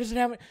 Why does it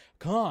have it?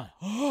 Come on.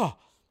 Oh,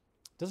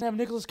 it doesn't have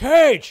Nicolas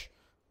Cage.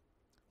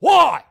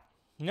 Why?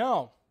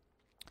 No.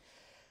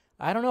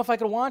 I don't know if I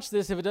could watch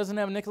this if it doesn't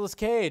have Nicolas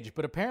Cage,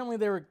 but apparently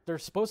they're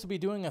supposed to be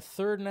doing a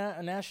third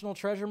National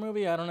Treasure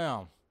movie. I don't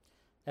know.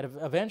 And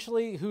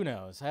eventually, who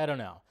knows? I don't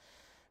know.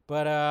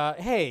 But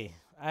hey,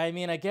 I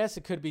mean, I guess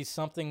it could be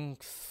something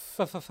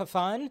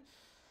fun.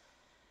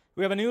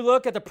 We have a new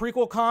look at the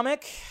prequel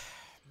comic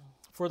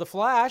for The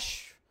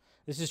Flash.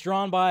 This is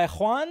drawn by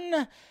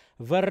Juan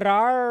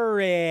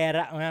Ferrara.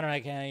 I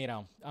don't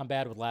know, I'm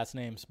bad with last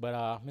names, but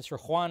Mr.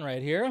 Juan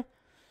right here.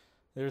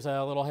 There's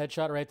a little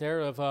headshot right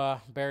there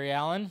of Barry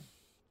Allen.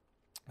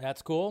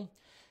 That's cool.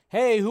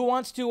 Hey, who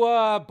wants to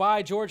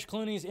buy George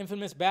Clooney's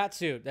infamous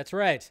Batsuit? That's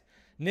right,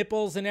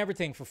 nipples and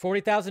everything for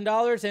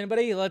 $40,000.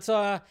 Anybody? Let's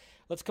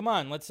come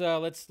on. Let's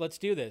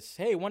do this.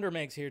 Hey, Wonder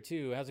Meg's here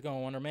too. How's it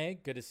going, Wonder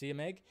Meg? Good to see you,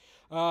 Meg.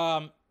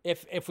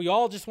 If we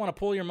all just want to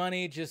pull your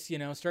money, just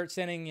start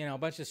sending a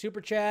bunch of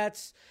super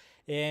chats,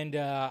 and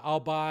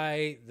I'll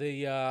buy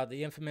the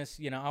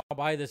infamous I'll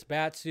buy this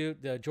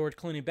Batsuit, the George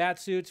Clooney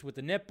Batsuits with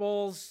the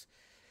nipples.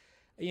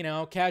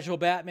 Casual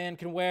Batman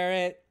can wear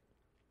it.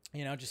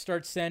 Just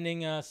start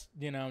sending us,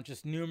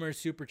 just numerous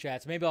super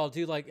chats. Maybe I'll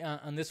do like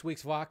on this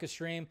week's Vodka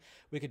stream,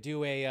 we could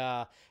do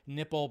a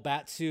nipple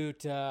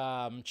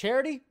Batsuit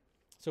charity.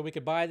 So we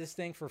could buy this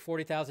thing for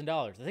 $40,000.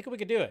 I think we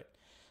could do it.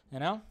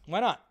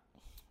 Why not?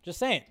 Just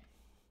saying.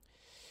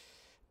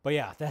 But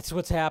yeah, that's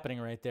what's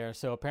happening right there.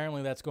 So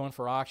apparently that's going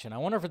for auction. I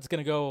wonder if it's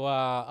going to go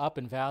up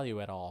in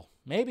value at all.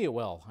 Maybe it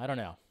will. I don't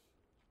know.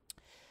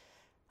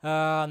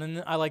 And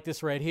then I like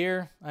this right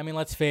here. I mean,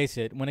 let's face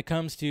it. When it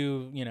comes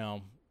to,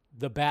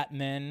 the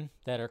Batmen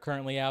that are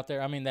currently out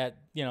there, I mean, the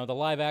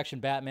live action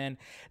Batmen,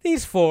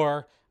 these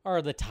four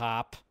are the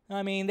top.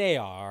 I mean, they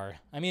are.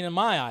 I mean, in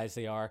my eyes,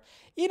 they are.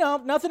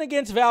 Nothing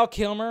against Val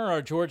Kilmer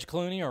or George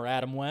Clooney or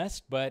Adam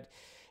West, but,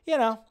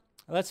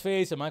 let's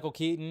face it, Michael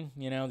Keaton,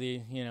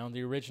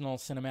 the original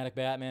cinematic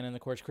Batman, and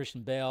of course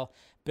Christian Bale,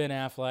 Ben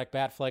Affleck,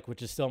 Batfleck,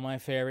 which is still my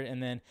favorite,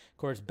 and then of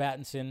course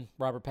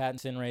Robert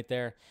Pattinson right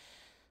there,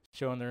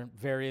 showing their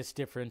various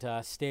different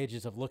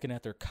stages of looking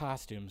at their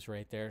costumes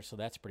right there. So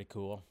that's pretty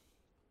cool.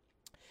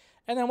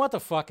 And then what the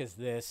fuck is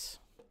this?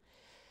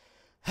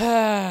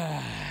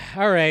 All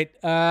right.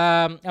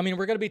 I mean,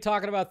 we're going to be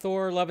talking about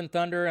Thor: Love and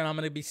Thunder, and I'm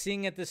going to be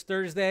seeing it this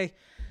Thursday.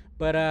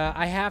 But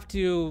I have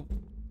to.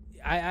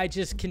 I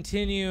just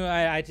continue.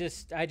 I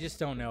just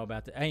don't know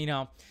about that.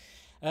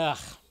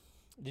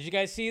 Did you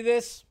guys see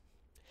this?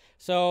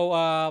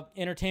 So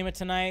Entertainment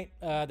Tonight,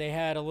 they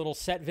had a little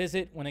set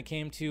visit when it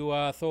came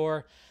to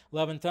Thor: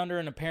 Love and Thunder,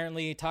 and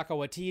apparently Taika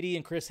Waititi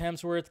and Chris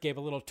Hemsworth gave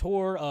a little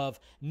tour of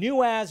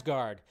New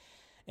Asgard.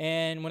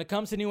 And when it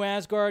comes to New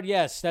Asgard,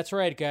 yes, that's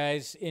right,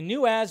 guys. In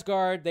New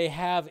Asgard, they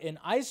have an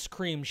ice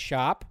cream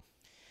shop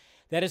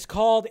that is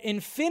called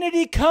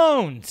Infinity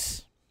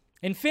Cones.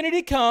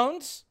 Infinity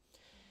Cones.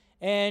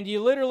 And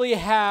you literally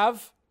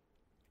have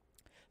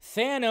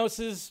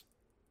Thanos'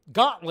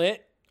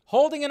 gauntlet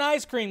holding an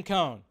ice cream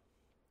cone.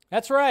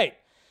 That's right.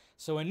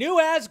 So in New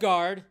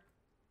Asgard,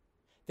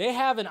 they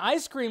have an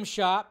ice cream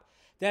shop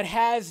that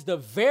has the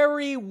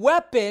very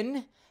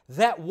weapon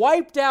that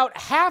wiped out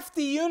half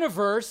the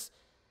universe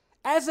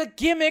as a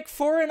gimmick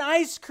for an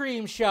ice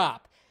cream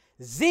shop.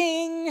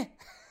 Zing!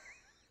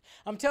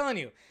 I'm telling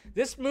you,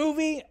 this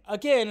movie,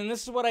 again, and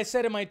this is what I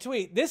said in my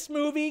tweet, this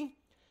movie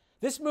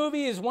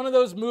is one of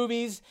those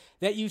movies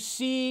that you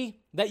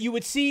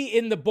would see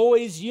in the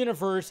Boys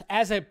universe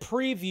as a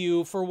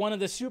preview for one of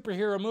the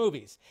superhero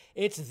movies.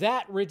 It's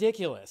that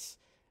ridiculous.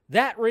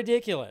 That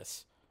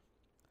ridiculous.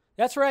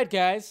 That's right,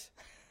 guys.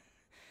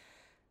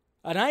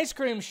 An ice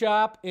cream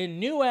shop in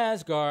New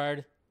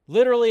Asgard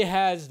literally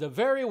has the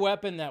very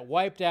weapon that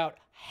wiped out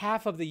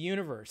half of the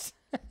universe.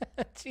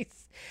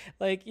 Jeez.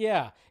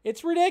 Yeah,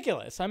 it's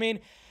ridiculous. I mean,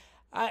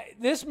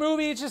 this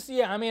movie just,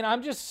 again,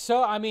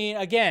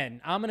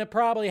 I'm going to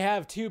probably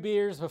have 2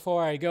 beers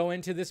before I go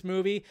into this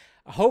movie.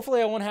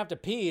 Hopefully I won't have to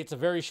pee. It's a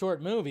very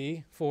short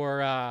movie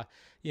for,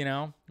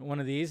 one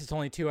of these. It's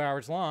only 2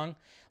 hours long.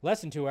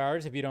 Less than 2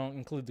 hours if you don't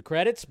include the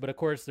credits. But, of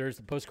course, there's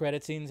the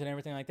post-credit scenes and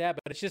everything like that.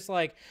 But it's just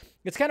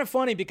it's kind of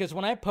funny because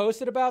when I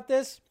posted about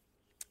this,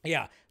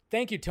 yeah,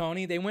 thank you,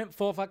 Tony. They went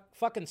full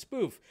fucking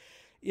spoof.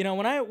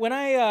 When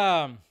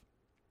I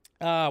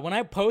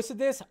posted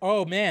this,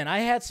 oh man, I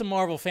had some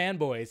Marvel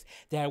fanboys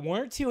that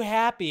weren't too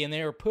happy and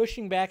they were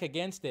pushing back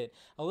against it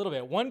a little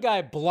bit. One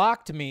guy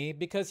blocked me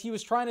because he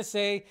was trying to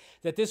say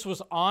that this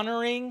was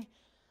honoring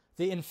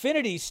the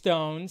Infinity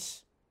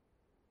Stones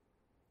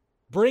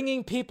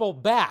bringing people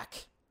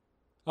back.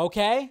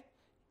 Okay?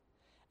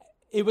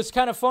 It was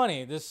kind of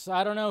funny.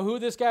 I don't know who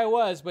this guy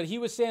was, but he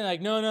was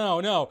saying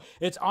no.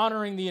 It's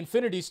honoring the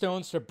Infinity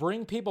Stones to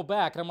bring people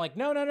back. And I'm like,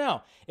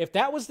 no. If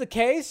that was the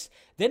case,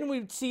 then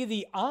we'd see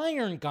the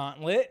Iron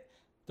Gauntlet,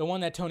 the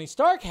one that Tony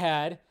Stark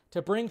had,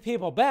 to bring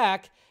people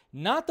back,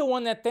 not the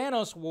one that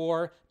Thanos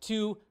wore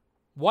to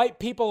wipe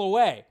people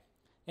away.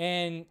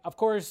 And, of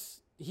course,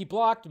 he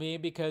blocked me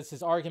because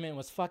his argument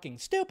was fucking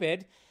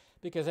stupid.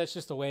 Because that's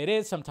just the way it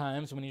is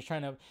sometimes when you're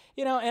trying to,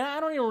 and I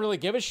don't even really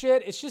give a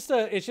shit. It's just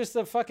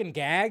a fucking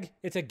gag.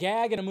 It's a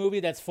gag in a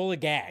movie that's full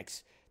of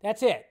gags.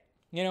 That's it.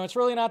 You know, it's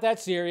really not that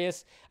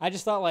serious. I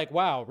just thought like,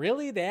 wow,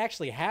 really? They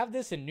actually have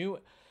this in New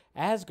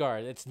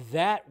Asgard. It's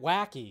that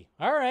wacky.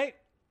 All right,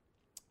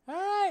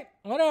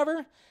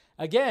 whatever.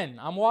 Again,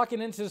 I'm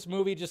walking into this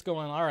movie just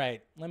going, all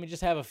right, let me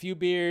just have a few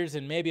beers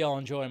and maybe I'll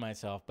enjoy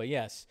myself. But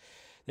yes,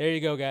 there you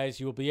go, guys.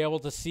 You will be able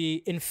to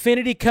see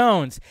Infinity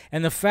Cones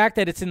and the fact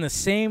that it's in the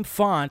same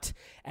font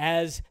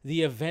as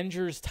the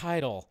Avengers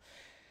title.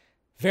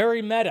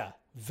 Very meta.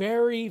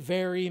 Very,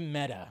 very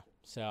meta.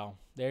 So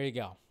there you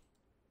go.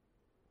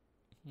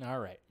 All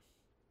right.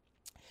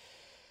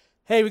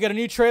 Hey, we got a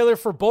new trailer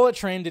for Bullet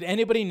Train. Did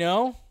anybody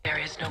know?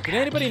 Did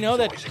anybody know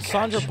that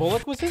Sandra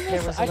Bullock was in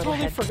this? I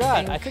totally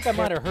forgot. I think I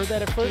might have heard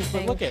that at first,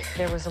 but look it.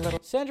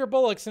 Sandra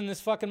Bullock's in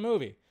this fucking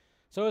movie.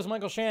 So is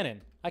Michael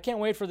Shannon. I can't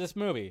wait for this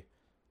movie.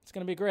 It's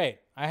going to be great.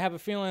 I have a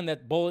feeling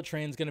that Bullet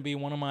Train's going to be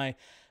one of my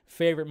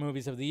favorite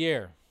movies of the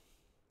year.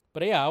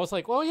 But yeah, I was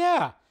like, well,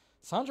 yeah,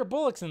 Sandra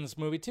Bullock's in this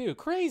movie too.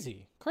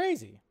 Crazy.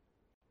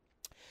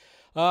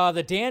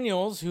 The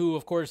Daniels, who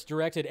of course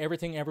directed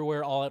Everything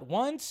Everywhere All at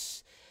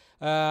Once,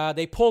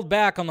 they pulled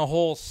back on the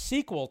whole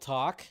sequel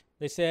talk.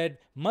 They said,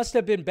 must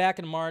have been back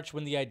in March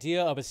when the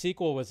idea of a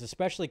sequel was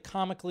especially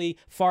comically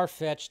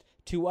far-fetched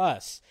to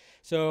us.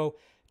 So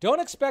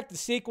don't expect the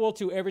sequel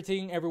to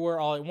Everything Everywhere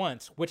All at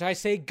Once, which I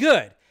say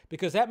good,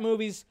 because that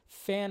movie's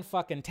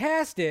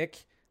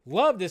fan-fucking-tastic.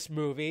 Love this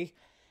movie,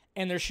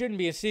 and there shouldn't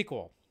be a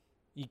sequel.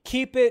 You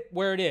keep it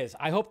where it is.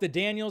 I hope the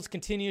Daniels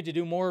continue to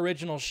do more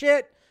original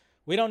shit.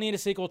 We don't need a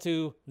sequel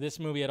to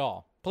this movie at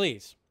all.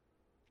 Please.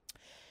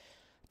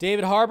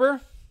 David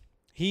Harbour,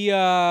 he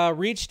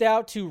reached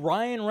out to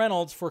Ryan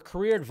Reynolds for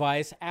career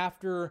advice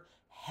after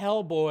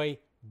Hellboy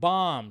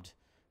bombed.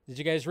 Did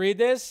you guys read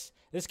this?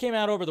 This came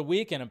out over the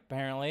weekend,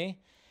 apparently.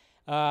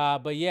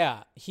 But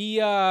yeah, he,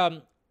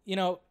 Hellboy,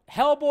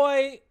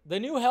 the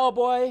new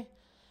Hellboy,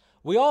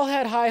 we all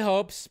had high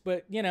hopes,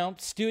 but,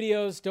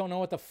 studios don't know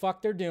what the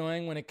fuck they're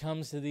doing when it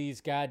comes to these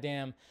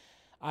goddamn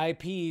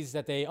IPs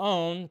that they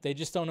own. They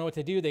just don't know what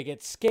to do. They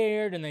get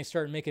scared and they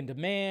start making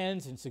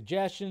demands and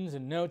suggestions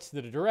and notes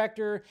to the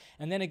director,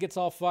 and then it gets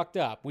all fucked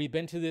up. We've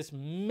been to this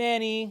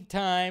many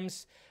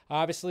times.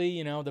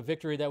 Obviously, the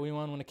victory that we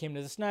won when it came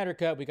to the Snyder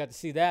Cut, we got to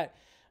see that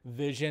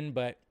vision,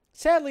 but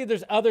sadly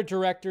there's other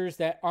directors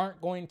that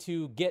aren't going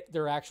to get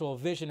their actual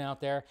vision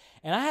out there.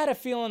 And I had a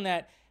feeling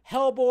that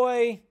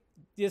Hellboy,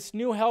 this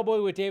new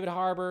Hellboy with David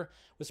Harbour,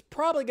 was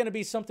probably going to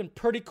be something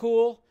pretty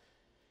cool.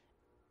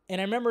 And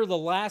I remember the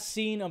last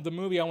scene of the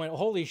movie, I went,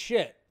 holy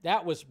shit,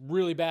 that was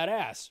really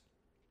badass.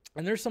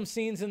 And there's some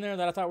scenes in there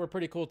that I thought were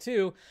pretty cool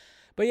too.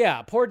 But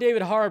yeah, poor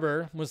David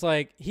Harbour was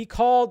like, he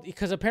called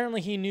because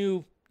apparently he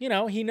knew,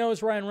 he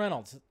knows Ryan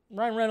Reynolds.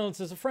 Ryan Reynolds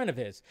is a friend of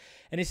his.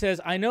 And he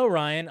says, I know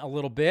Ryan a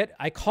little bit.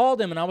 I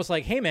called him and I was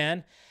like, hey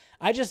man,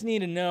 I just need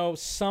to know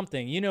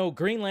something.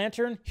 Green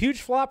Lantern, huge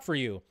flop for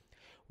you.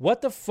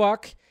 What the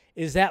fuck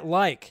is that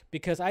like?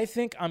 Because I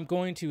think I'm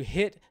going to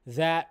hit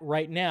that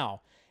right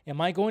now. Am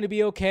I going to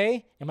be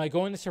okay? Am I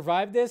going to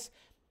survive this?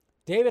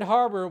 David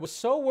Harbour was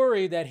so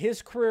worried that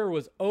his career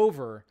was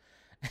over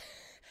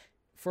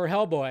for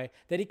Hellboy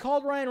that he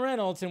called Ryan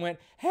Reynolds and went,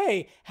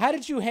 hey, how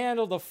did you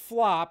handle the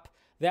flop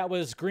that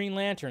was Green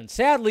Lantern?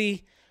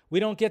 Sadly, we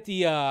don't get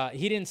he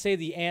didn't say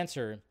the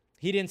answer.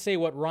 He didn't say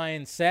what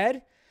Ryan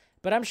said,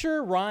 but I'm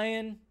sure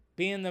Ryan,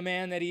 being the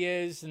man that he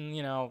is, and,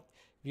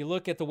 if you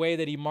look at the way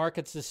that he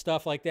markets his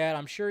stuff like that,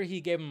 I'm sure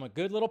he gave him a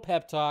good little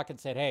pep talk and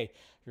said, hey,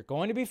 you're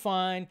going to be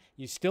fine.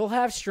 You still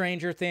have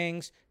Stranger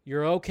Things.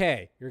 You're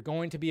okay. You're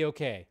going to be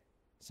okay.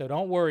 So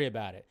don't worry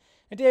about it.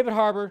 And David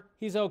Harbour,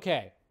 he's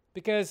okay.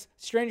 Because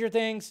Stranger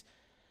Things,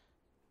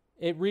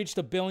 it reached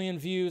 1 billion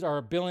views or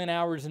 1 billion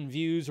hours in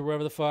views or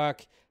whatever the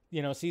fuck.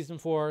 Season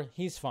 4,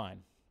 he's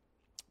fine.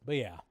 But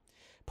yeah,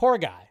 poor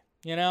guy.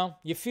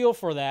 You feel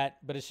for that,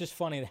 but it's just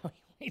funny that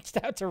he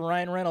reached out to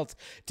Ryan Reynolds.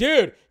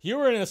 Dude, you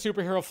were in a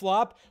superhero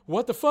flop.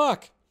 What the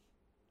fuck?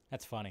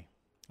 That's funny.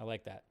 I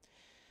like that.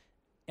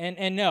 And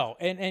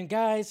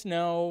guys,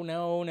 no.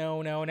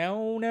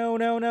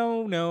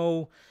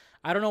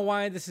 I don't know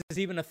why this is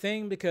even a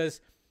thing,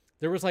 because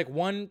there was like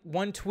one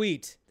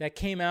tweet that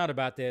came out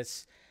about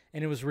this,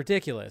 and it was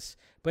ridiculous.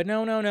 But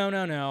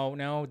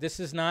no. This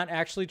is not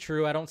actually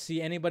true. I don't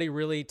see anybody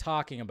really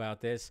talking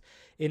about this.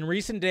 In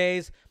recent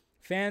days,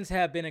 fans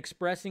have been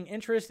expressing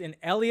interest in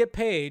Elliot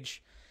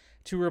Page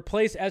to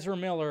replace Ezra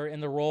Miller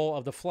in the role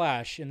of the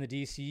Flash in the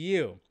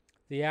DCU.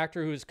 The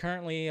actor who's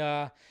currently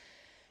at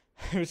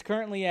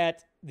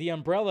the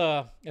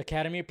Umbrella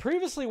Academy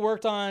previously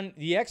worked on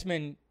the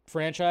X-Men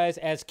franchise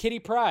as Kitty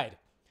Pryde.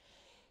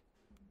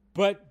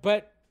 But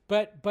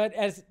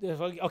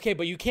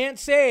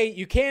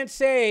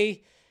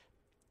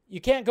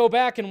you can't go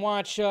back and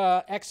watch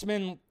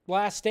X-Men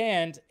Last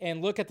Stand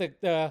and look at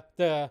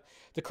the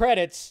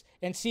credits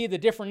and see the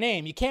different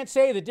name. You can't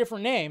say the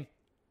different name.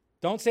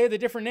 Don't say the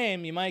different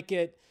name. You might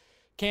get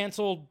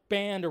canceled,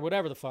 banned, or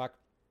whatever the fuck.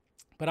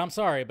 But I'm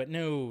sorry, but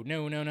no.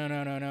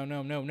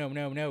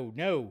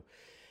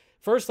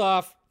 First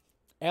off,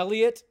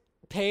 Elliot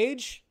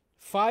Page,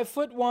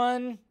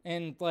 5'1"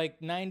 and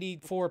like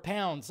 94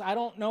 pounds. I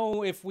don't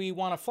know if we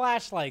want a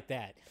Flash like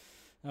that.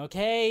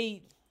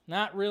 Okay,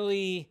 not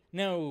really.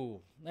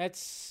 No,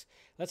 let's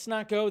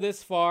not go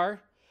this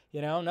far.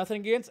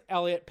 Nothing against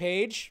Elliot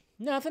Page.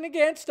 Nothing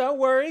against. Don't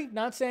worry.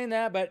 Not saying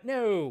that, but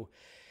no.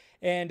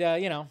 And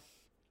and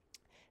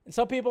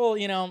some people,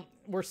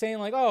 were saying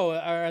like, oh,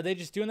 are they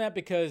just doing that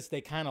because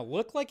they kind of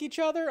look like each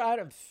other? I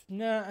don't.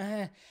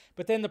 No.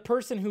 But then the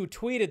person who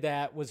tweeted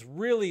that was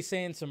really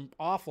saying some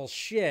awful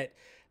shit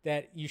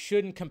that you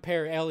shouldn't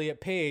compare Elliot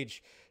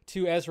Page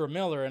to Ezra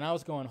Miller, and I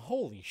was going,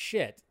 holy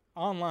shit.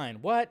 Online.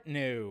 What?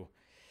 No.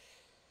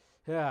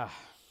 Yeah.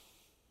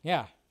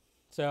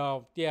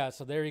 So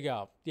there you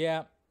go.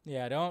 Yeah.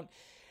 Don't,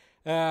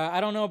 I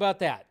don't know about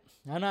that.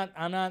 I'm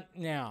not,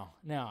 no.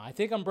 I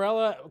think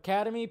Umbrella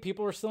Academy,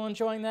 people are still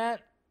enjoying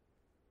that.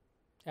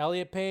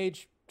 Elliot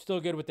Page, still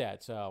good with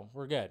that. So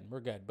we're good.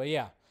 But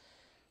yeah,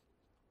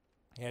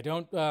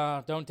 don't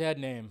dead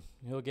name.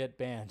 He'll get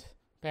banned,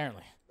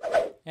 apparently.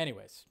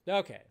 Anyways,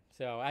 okay.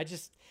 So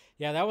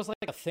that was like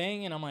a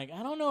thing, and I'm like,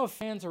 I don't know if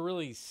fans are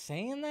really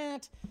saying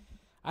that.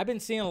 I've been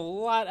seeing a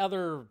lot of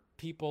other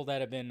people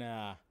that have been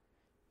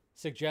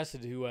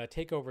suggested to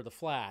take over the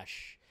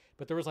Flash,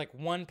 but there was like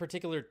one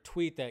particular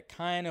tweet that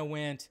kind of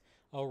went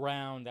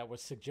around that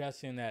was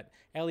suggesting that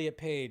Elliot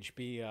Page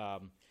be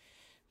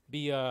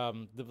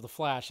the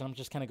Flash, and I'm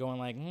just kind of going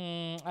like,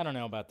 I don't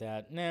know about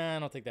that. Nah, I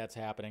don't think that's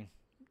happening.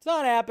 It's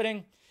not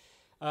happening.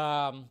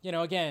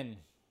 Again,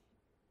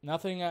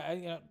 nothing.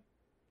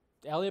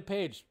 Elliot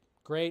Page,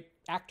 great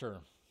actor.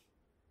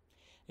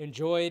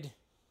 Enjoyed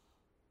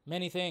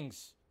many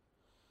things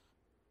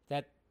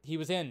that he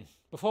was in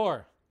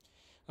before.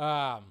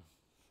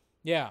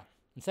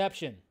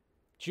 Inception,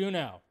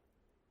 Juno,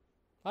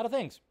 a lot of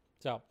things.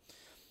 So,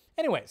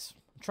 anyways,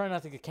 I'm trying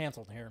not to get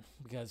canceled here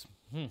because,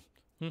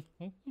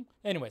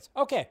 anyways,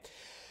 okay.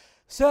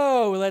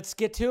 So let's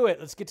get to it.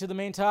 Let's get to the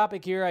main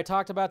topic here. I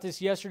talked about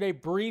this yesterday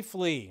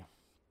briefly.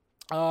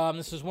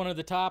 This is one of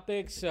the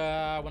topics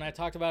when I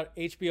talked about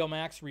HBO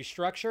Max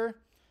restructure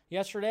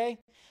yesterday.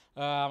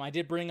 I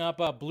did bring up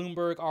a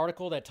Bloomberg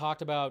article that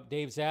talked about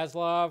Dave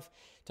Zaslav,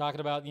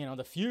 talking about,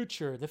 the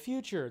future. The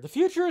future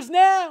is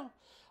now.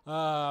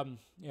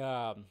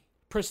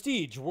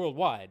 Prestige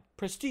worldwide.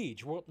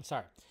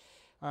 Sorry.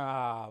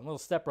 Little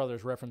Step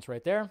Brothers reference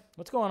right there.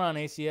 What's going on,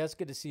 ACS?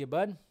 Good to see you,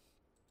 bud.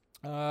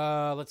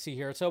 Let's see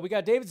here. So we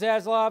got David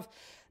Zaslav.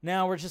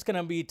 Now we're just going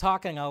to be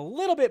talking a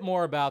little bit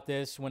more about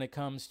this when it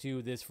comes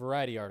to this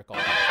Variety article.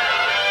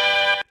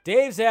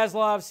 Dave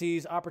Zaslav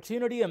sees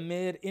opportunity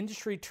amid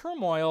industry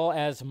turmoil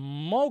as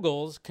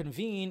moguls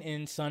convene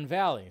in Sun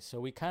Valley.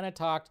 So we kind of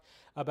talked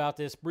about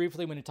this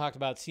briefly when we talked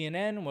about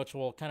CNN, which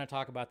we'll kind of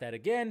talk about that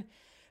again.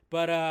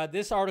 But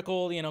this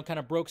article, kind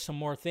of broke some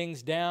more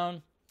things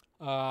down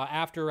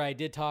after I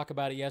did talk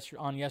about it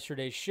on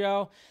yesterday's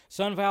show.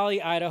 Sun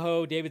Valley,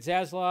 Idaho, David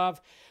Zaslav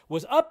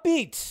was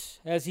upbeat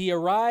as he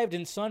arrived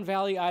in Sun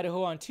Valley,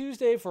 Idaho on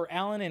Tuesday for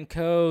Allen &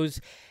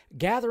 Co.'s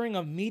gathering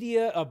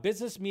of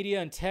business,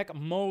 media, and tech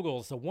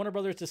moguls. The Warner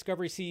Brothers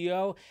Discovery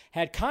CEO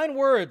had kind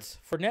words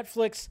for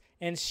Netflix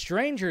and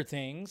Stranger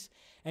Things,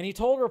 and he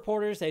told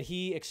reporters that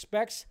he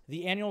expects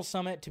the annual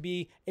summit to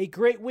be a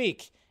great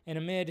week and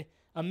amid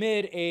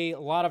a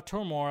lot of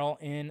turmoil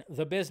in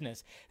the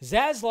business.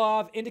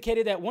 Zaslav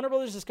indicated that Warner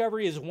Brothers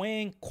Discovery is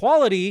weighing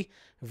quality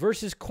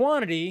versus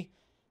quantity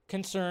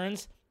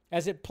concerns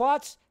as it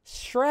plots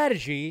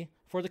strategy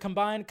for the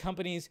combined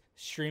company's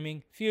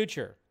streaming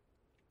future.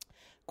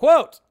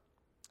 Quote,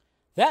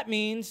 that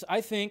means I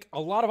think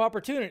a lot of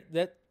opportunity,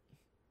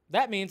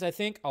 that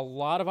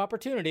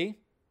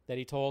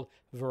he told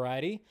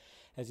Variety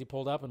as he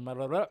pulled up and blah,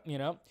 blah, blah,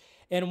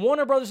 And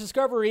Warner Brothers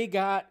Discovery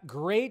Warner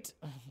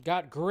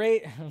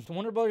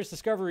Brothers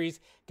Discovery's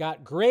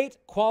got great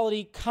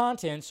quality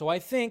content, so I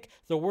think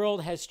the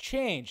world has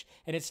changed.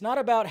 And it's not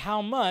about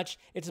how much,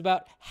 it's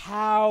about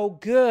how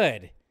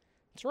good.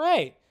 That's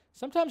right.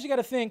 Sometimes you got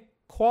to think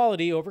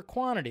quality over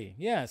quantity.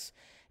 Yes.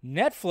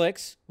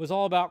 Netflix was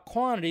all about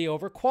quantity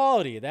over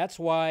quality. That's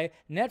why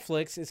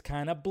Netflix is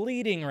kind of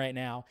bleeding right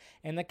now,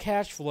 and the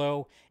cash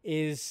flow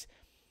is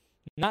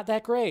not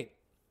that great.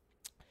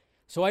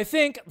 So I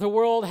think the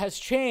world has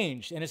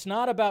changed, and it's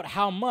not about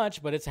how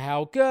much, but it's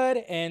how good.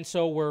 And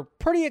so we're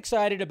pretty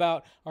excited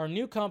about our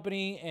new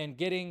company and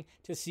getting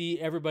to see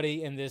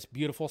everybody in this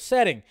beautiful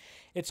setting.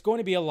 It's going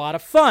to be a lot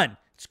of fun.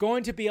 It's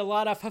going to be a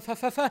lot of fun.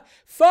 That's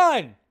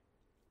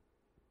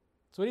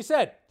what he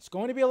said. It's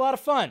going to be a lot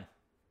of fun.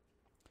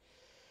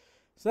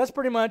 So that's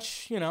pretty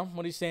much,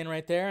 what he's saying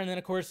right there. And then,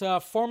 of course,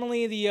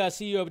 formerly the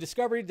CEO of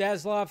Discovery,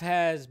 Zaslav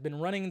has been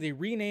running the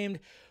renamed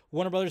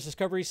Warner Brothers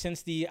Discovery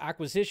since the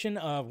acquisition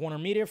of Warner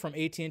Media from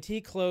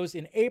AT&T closed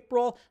in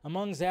April.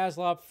 Among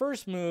Zaslav's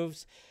first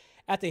moves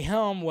at the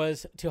helm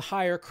was to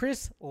hire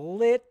Chris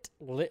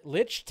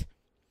Licht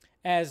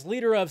as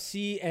leader of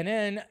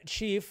CNN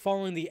chief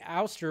following the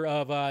ouster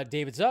of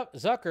David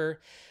Zucker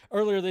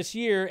earlier this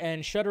year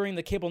and shuttering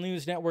the cable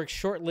news network's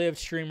short-lived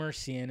streamer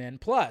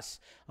CNN+.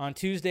 On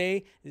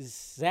Tuesday,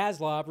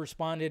 Zaslav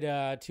responded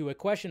to a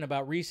question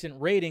about recent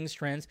ratings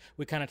trends.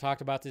 We kind of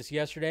talked about this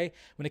yesterday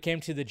when it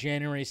came to the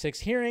January 6th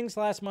hearings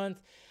last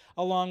month.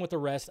 along with the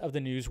rest of the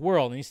news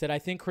world. And he said, I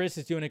think Chris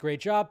is doing a great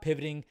job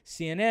pivoting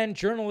CNN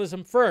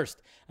journalism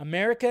first.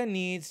 America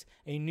needs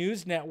a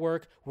news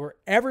network where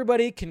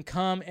everybody can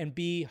come and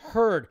be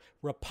heard.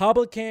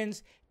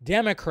 Republicans,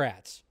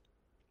 Democrats.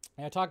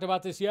 And I talked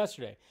about this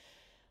yesterday.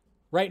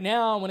 Right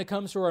now, when it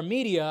comes to our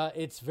media,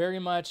 it's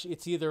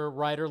either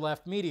right or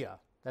left media.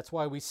 That's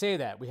why we say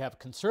that. We have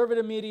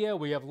conservative media,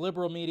 we have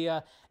liberal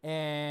media,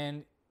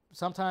 and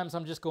sometimes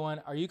I'm just going,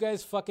 are you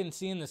guys fucking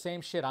seeing the same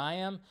shit I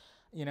am?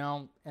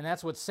 And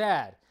that's what's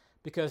sad,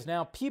 because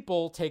now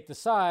people take the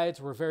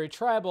sides. We're very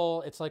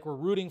tribal. It's like we're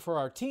rooting for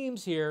our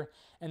teams here,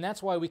 and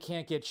that's why we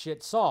can't get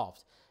shit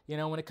solved.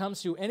 When it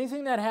comes to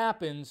anything that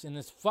happens in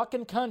this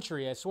fucking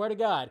country, I swear to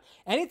God,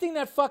 anything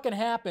that fucking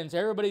happens,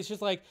 everybody's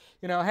just like,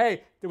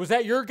 hey, was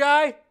that your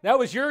guy? That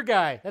was your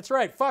guy. That's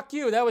right. Fuck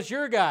you. That was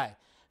your guy.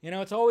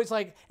 It's always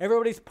like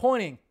everybody's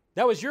pointing.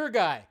 That was your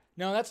guy.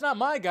 No, that's not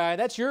my guy.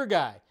 That's your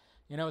guy.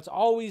 It's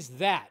always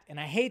that. And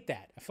I hate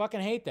that. I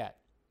fucking hate that.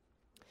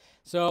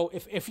 So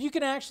if you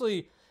can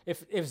actually,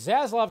 if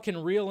Zaslav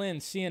can reel in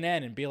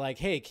CNN and be like,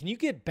 hey, can you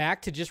get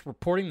back to just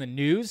reporting the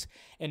news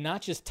and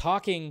not just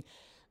talking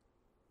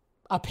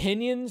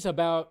opinions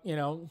about,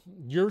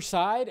 your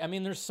side? I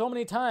mean, there's so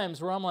many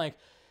times where I'm like,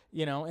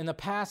 in the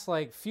past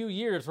few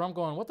years where I'm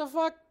going, what the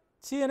fuck?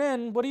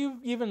 CNN, what do you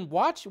even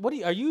watch?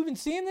 Are you even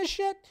seeing this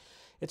shit?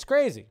 It's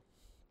crazy.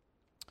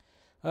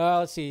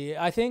 Let's see.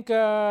 I think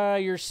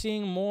you're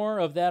seeing more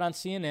of that on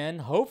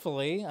CNN.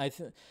 Hopefully,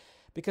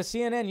 because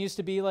CNN used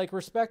to be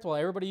respectable.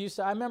 Everybody used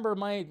to. I remember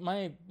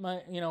my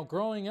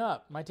growing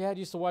up, my dad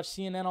used to watch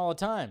CNN all the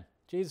time.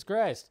 Jesus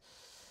Christ,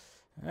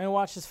 I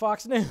watched his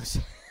Fox News.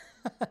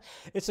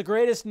 It's the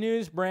greatest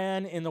news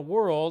brand in the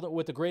world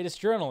with the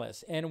greatest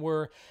journalists, and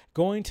we're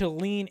going to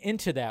lean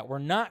into that. We're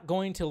not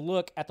going to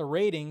look at the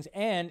ratings,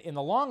 and in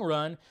the long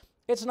run,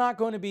 it's not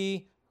going to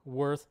be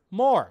worth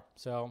more.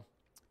 So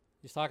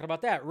he's talking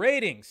about that.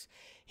 Ratings.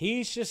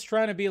 He's just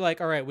trying to be like,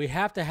 all right, we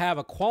have to have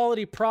a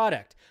quality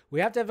product.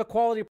 We have to have a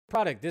quality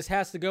product. This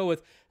has to go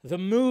with the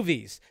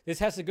movies. This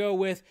has to go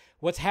with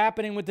what's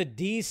happening with the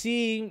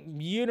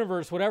DC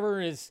universe, whatever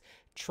is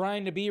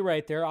trying to be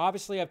right there.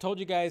 Obviously, I've told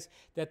you guys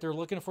that they're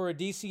looking for a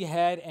DC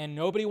head and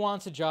nobody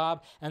wants a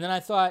job. And then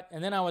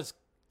I was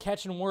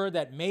catching word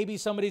that maybe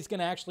somebody's going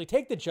to actually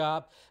take the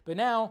job. But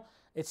now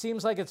it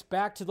seems like it's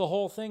back to the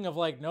whole thing of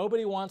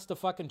nobody wants the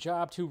fucking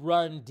job to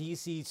run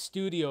DC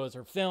studios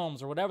or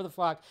films or whatever the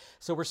fuck.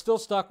 So we're still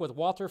stuck with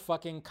Walter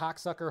fucking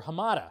cocksucker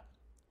Hamada.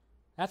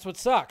 That's what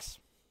sucks.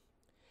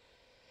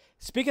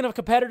 Speaking of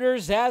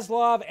competitors,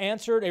 Zaslav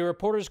answered a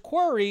reporter's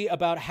query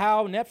about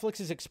how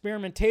Netflix's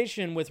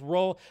experimentation with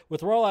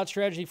rollout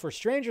strategy for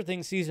Stranger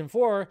Things Season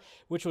 4,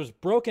 which was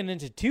broken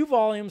into 2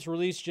 volumes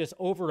released just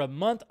over a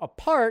month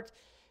apart,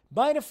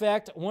 might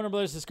affect Warner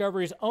Bros.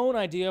 Discovery's own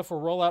idea for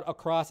rollout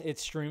across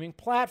its streaming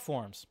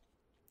platforms.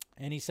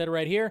 And he said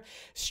right here,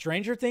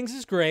 Stranger Things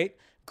is great,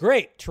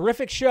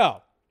 terrific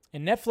show.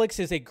 And Netflix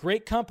is a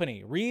great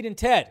company, Reed and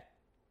Ted.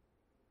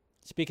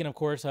 Speaking, of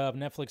course, of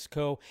Netflix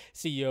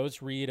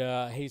co-CEOs, Reed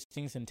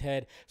Hastings and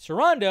Ted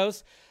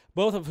Sarandos,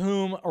 both of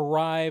whom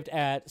arrived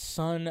at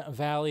Sun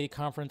Valley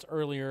Conference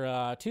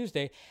earlier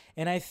Tuesday.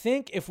 And I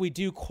think if we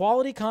do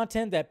quality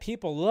content that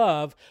people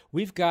love,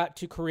 we've got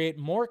to create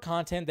more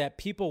content that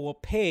people will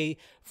pay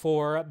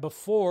for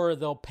before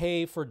they'll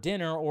pay for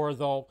dinner or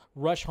they'll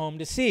rush home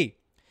to see.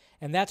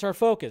 And that's our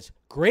focus.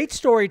 Great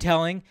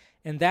storytelling,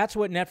 and that's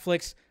what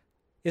Netflix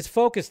is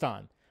focused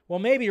on. Well,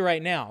 maybe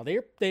right now.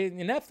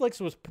 Netflix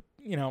was,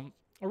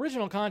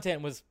 original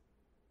content was,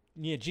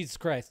 Jesus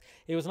Christ.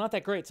 It was not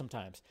that great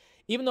sometimes.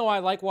 Even though I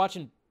like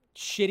watching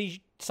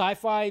shitty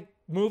sci-fi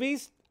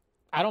movies,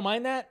 I don't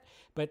mind that.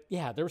 But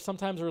yeah, there were some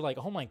times where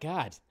oh my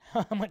God,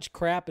 how much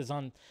crap is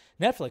on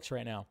Netflix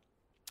right now?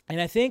 And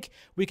I think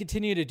we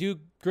continue to do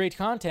great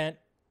content,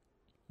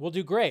 we'll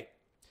do great.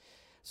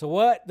 So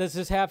what does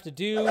this have to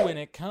do when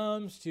it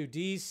comes to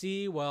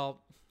DC?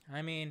 Well,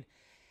 I mean,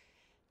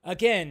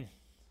 again,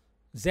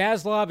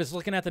 Zaslav is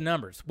looking at the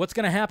numbers. What's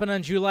going to happen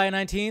on July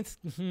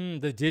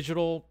 19th? The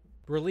digital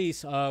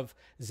release of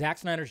Zack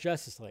Snyder's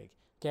Justice League.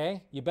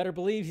 Okay? You better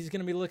believe he's going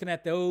to be looking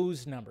at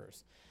those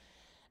numbers.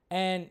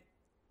 And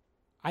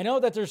I know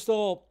that there's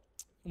still,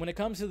 when it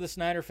comes to the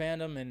Snyder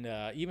fandom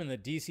and even the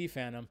DC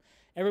fandom,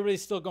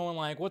 everybody's still going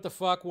what the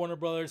fuck, Warner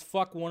Brothers,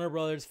 fuck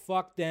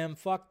them,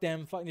 fuck.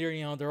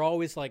 They're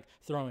always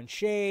throwing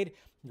shade.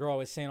 They're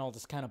always saying all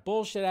this kind of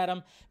bullshit at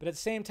them. But at the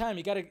same time,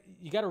 you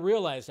gotta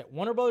realize that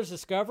Warner Brothers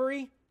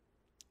Discovery,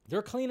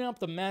 they're cleaning up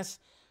the mess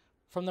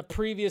from the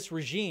previous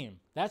regime.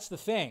 That's the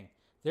thing.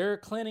 They're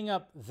cleaning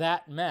up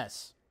that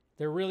mess.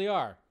 They really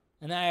are.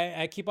 And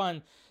I keep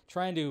on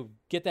trying to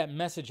get that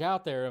message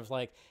out there of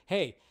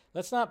hey,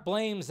 let's not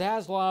blame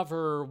Zaslav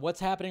for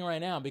what's happening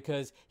right now,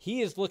 because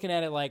he is looking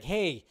at it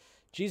hey,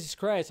 Jesus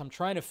Christ, I'm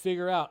trying to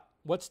figure out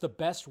what's the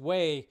best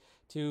way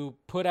to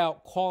put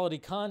out quality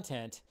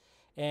content.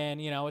 And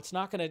it's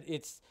not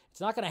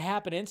gonna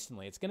happen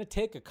instantly. It's gonna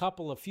take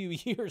a few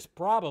years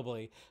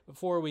probably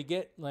before we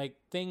get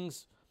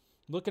things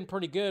looking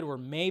pretty good. Where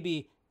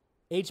maybe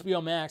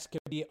HBO Max could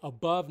be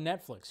above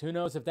Netflix. Who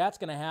knows if that's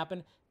going to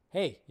happen?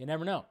 Hey, you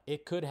never know.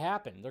 It could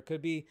happen. There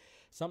could be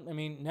something. I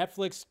mean,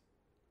 Netflix,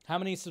 how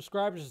many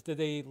subscribers did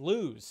they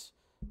lose?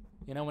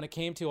 You know, when it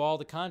came to all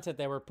the content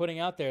they were putting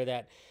out there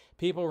that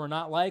people were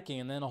not liking,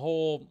 and then a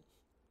whole,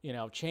 you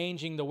know,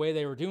 changing the way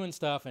they were doing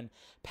stuff and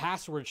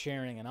password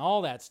sharing and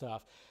all that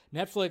stuff.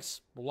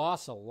 Netflix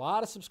lost a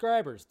lot of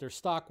subscribers. Their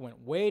stock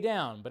went way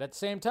down. But at the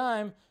same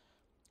time,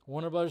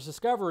 Warner Brothers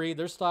Discovery,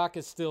 their stock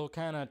is still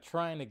kind of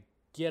trying to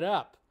get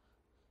up.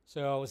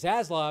 So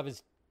Zaslav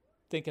is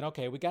thinking,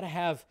 okay, we got to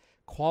have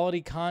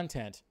quality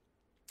content.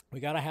 We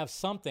got to have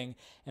something,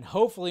 and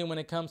hopefully when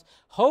it comes,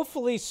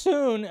 hopefully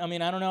soon, I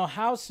mean, I don't know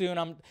how soon,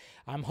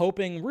 I'm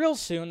hoping real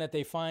soon that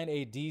they find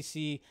a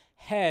DC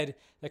head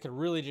that could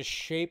really just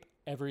shape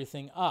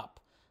everything up.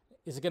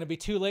 Is it going to be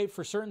too late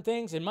for certain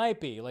things? It might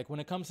be. Like when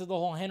it comes to the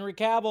whole Henry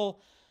Cavill,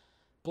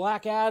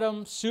 Black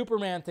Adam,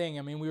 Superman thing,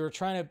 I mean, we were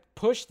trying to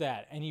push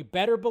that, and you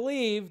better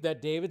believe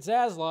that David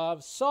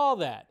Zaslav saw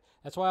that.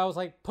 That's why I was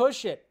like,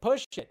 push it.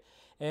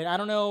 And I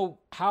don't know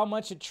how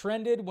much it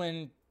trended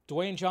when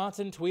Dwayne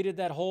Johnson tweeted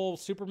that whole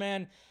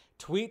Superman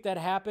tweet that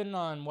happened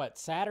on,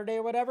 Saturday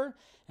or whatever?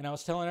 And I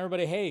was telling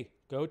everybody, hey,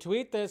 go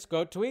tweet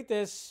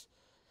this.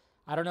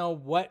 I don't know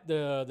what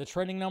the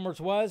trending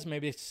numbers was.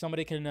 Maybe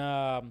somebody can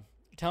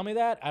tell me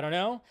that. I don't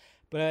know.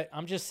 But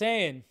I'm just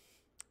saying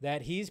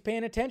that he's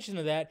paying attention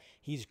to that.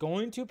 He's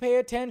going to pay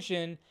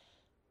attention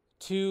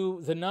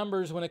to the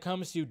numbers when it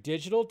comes to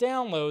digital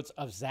downloads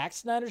of Zack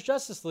Snyder's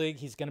Justice League.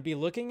 He's going to be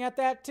looking at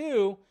that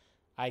too.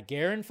 I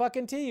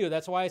guarantee you.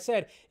 That's why I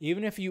said,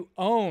 even if you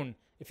own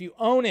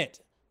it,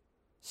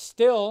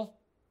 still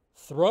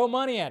throw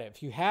money at it.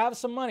 If you have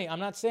some money, I'm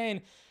not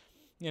saying,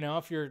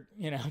 if you're,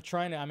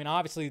 trying to, I mean,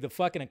 obviously the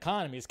fucking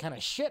economy is kind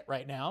of shit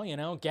right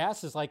now.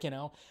 Gas is like,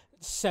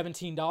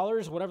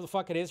 $17, whatever the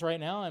fuck it is right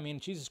now. I mean,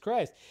 Jesus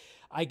Christ.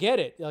 I get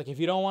it. Like, if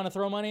you don't want to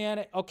throw money at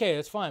it, okay,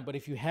 that's fine. But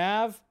if you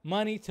have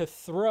money to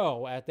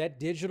throw at that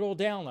digital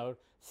download,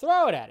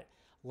 throw it at it.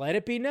 Let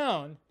it be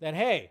known that,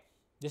 hey,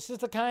 this is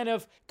the kind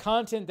of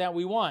content that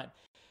we want.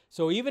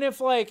 So even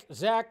if,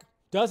 Zach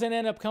doesn't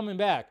end up coming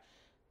back,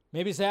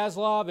 maybe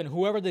Zaslav and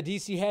whoever the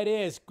DC head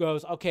is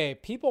goes, okay,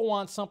 people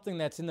want something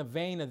that's in the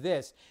vein of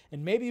this,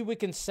 and maybe we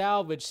can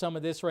salvage some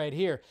of this right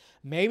here.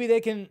 Maybe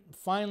they can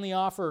finally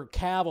offer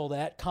Cavill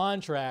that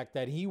contract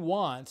that he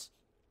wants.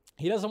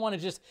 He doesn't want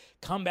to just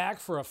come back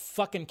for a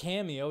fucking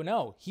cameo.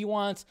 No, he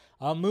wants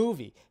a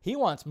movie. He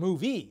wants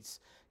movies.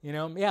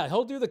 Yeah,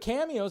 he'll do the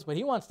cameos, but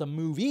he wants the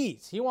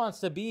movies. He wants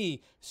to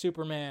be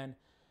Superman.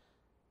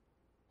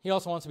 He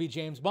also wants to be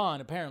James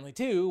Bond, apparently,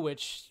 too,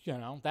 which,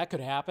 that could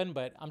happen,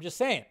 but I'm just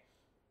saying.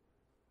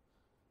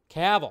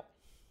 Cavill.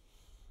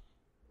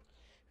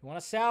 If you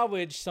want to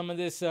salvage some of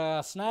this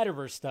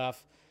Snyderverse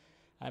stuff,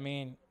 I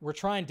mean, we're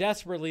trying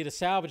desperately to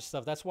salvage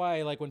stuff. That's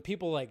why, when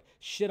people,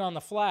 shit on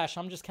The Flash,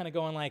 I'm just kind of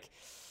going,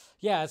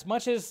 yeah, as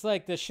much as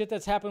the shit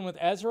that's happened with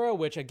Ezra,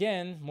 which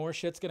again, more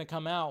shit's going to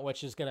come out,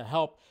 which is going to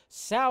help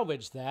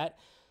salvage that.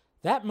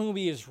 That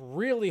movie is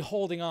really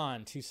holding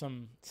on to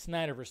some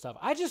Snyderverse stuff.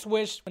 I just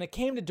wish when it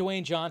came to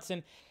Dwayne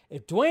Johnson,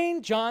 if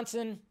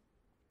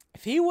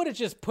he would have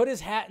just put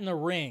his hat in the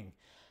ring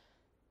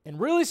and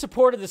really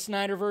supported the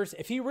Snyderverse,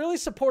 if he really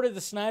supported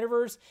the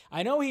Snyderverse,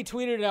 I know he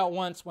tweeted it out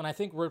once when I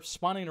think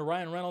responding to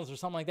Ryan Reynolds or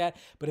something like that,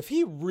 but if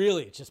he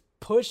really just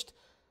pushed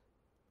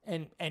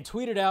and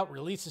tweeted out,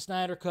 release the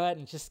Snyder Cut,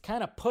 and just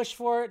kind of push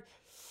for it,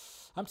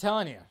 I'm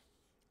telling you,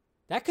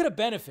 that could have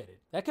benefited.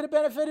 That could have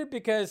benefited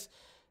because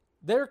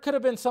there could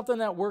have been something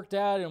that worked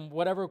out and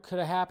whatever could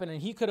have happened,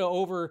 and he could have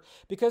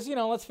because,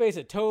 let's face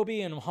it,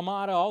 Toby and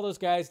Hamada, all those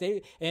guys,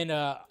 and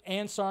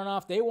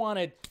Sarnoff, they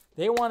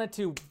wanted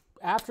to,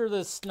 after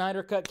the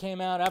Snyder Cut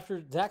came out,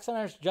 after Zack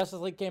Snyder's Justice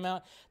League came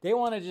out, they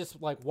want to just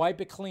wipe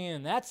it clean,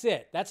 and that's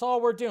it. That's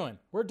all we're doing.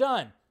 We're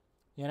done,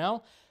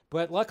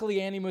 But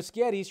luckily, Andy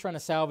Muschietti's trying to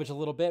salvage a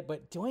little bit.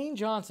 But Dwayne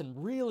Johnson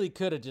really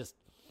could have just,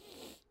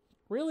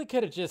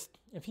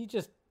 if he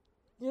just,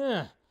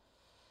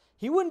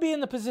 he wouldn't be in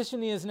the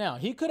position he is now.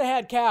 He could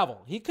have had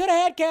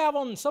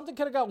Cavill. And something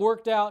could have got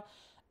worked out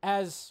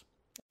as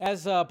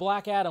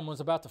Black Adam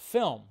was about to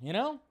film,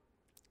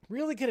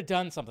 Really could have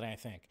done something, I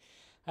think.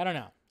 I don't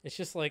know. It's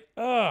just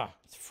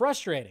it's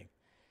frustrating.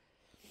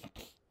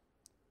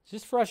 It's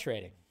just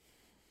frustrating.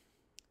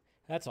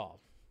 That's all.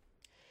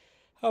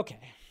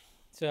 Okay.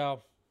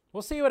 So,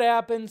 we'll see what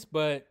happens,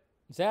 but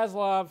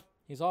Zaslav,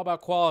 he's all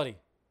about quality.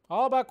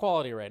 All about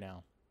quality right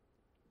now.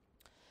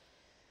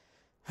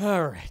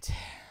 All right.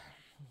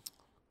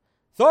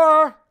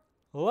 Thor,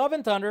 Love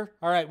and Thunder.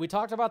 All right, we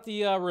talked about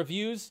the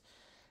reviews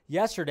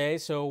yesterday,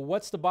 so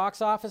what's the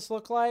box office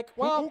look like?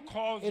 Well,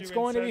 it's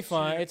going to be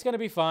fine. It's going to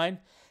be fine.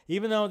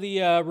 Even though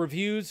the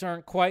reviews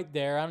aren't quite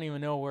there. I don't even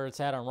know where it's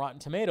at on Rotten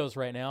Tomatoes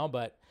right now,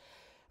 but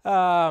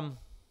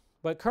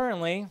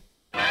currently...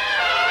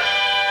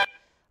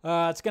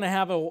 it's going to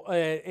have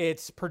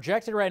it's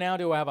projected right now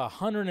to have a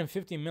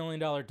 $150 million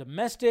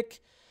domestic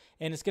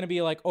and it's going to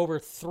be like over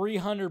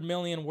 300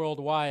 million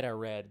worldwide, I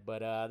read.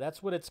 But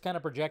that's what it's kind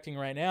of projecting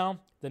right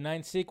now. The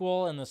 9th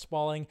sequel in the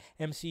sprawling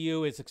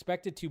MCU is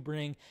expected to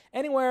bring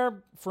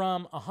anywhere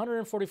from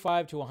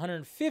 145 to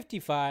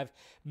 155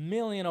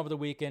 million over the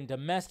weekend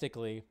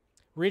domestically,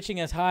 reaching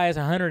as high as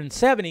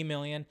 170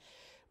 million,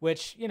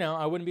 which, you know,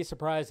 I wouldn't be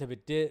surprised if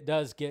it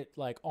does get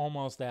like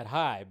almost that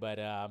high. But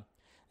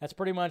that's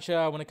pretty much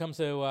when it comes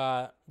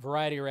to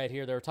Variety right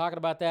here. They were talking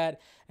about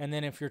that. And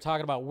then if you're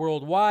talking about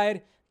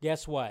worldwide,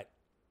 guess what?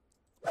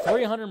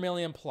 300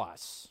 million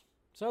plus.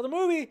 So the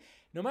movie,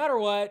 no matter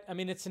what, I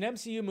mean, it's an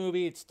MCU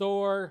movie. It's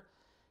Thor.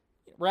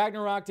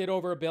 Ragnarok did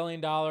over $1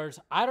 billion.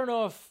 I don't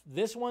know if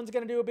this one's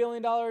going to do $1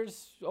 billion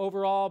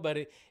overall,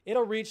 but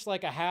it'll reach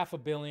like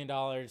 $500 million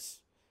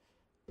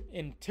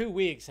in 2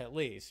 weeks at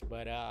least.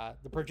 But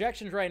the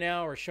projections right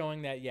now are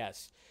showing that,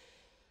 yes,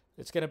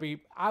 it's going to be,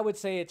 I would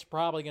say it's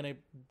probably going to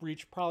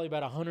reach probably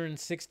about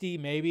 160,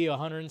 maybe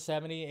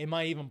 170. It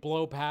might even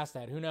blow past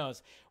that. Who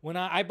knows? When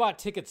I bought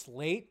tickets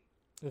late,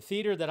 the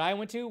theater that I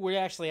went to, we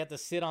actually had to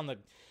sit on the,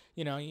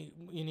 you know,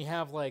 you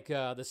have like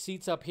the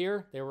seats up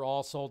here. They were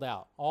all sold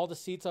out. All the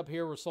seats up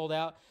here were sold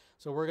out.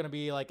 So we're going to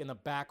be like in the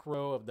back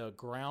row of the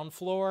ground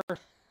floor.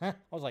 I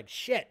was like,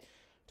 shit,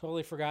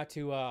 totally forgot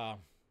to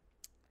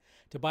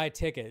buy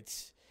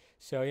tickets.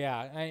 So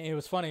yeah, it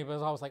was funny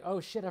because I was like,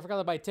 oh shit, I forgot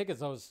to buy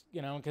tickets. I was,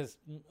 you know, because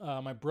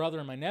my brother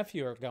and my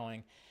nephew are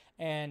going,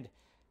 and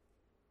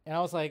I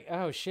was like,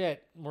 oh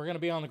shit, we're gonna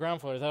be on the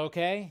ground floor. Is that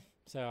okay?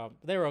 So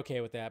they were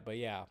okay with that, but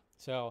yeah.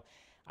 So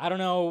I don't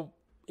know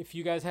if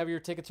you guys have your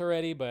tickets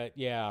already, but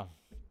yeah,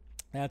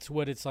 that's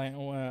what it's like.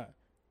 Oh,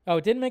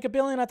 it didn't make $1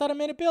 billion. I thought it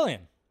made $1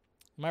 billion.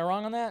 Am I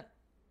wrong on that?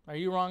 Are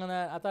you wrong on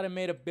that? I thought it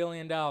made $1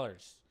 billion.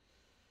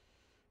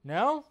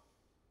 No?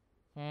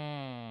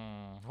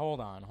 Hold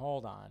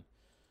on.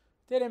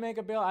 Did it make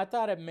 $1 billion? I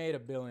thought it made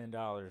 $1 billion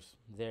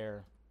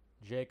there,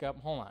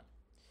 Jacob. Hold on.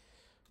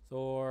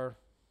 Thor.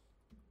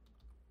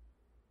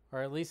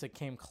 Or at least it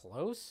came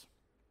close.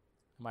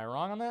 Am I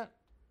wrong on that?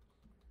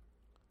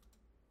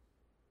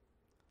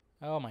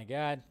 Oh my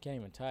God. Can't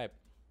even type.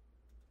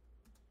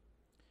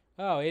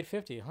 Oh,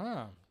 850.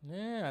 Huh.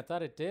 Yeah, I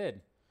thought it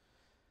did.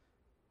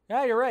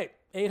 Yeah, you're right.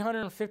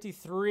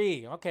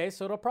 853. Okay,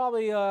 so it'll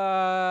probably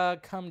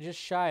come just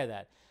shy of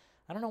that.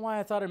 I don't know why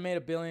I thought it made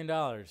 $1 billion.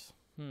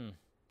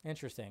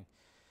 Interesting.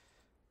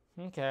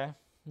 Okay.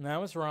 No, I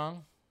was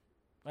wrong.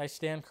 I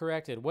stand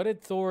corrected. What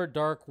did Thor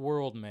Dark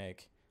World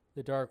make?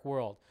 The Dark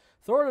World.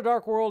 Thor The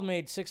Dark World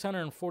made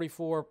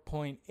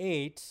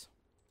 644.8.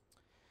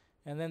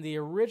 And then the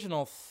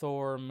original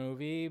Thor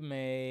movie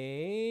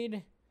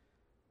made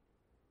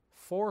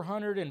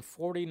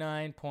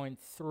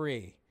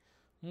 449.3.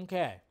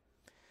 Okay.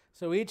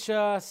 So each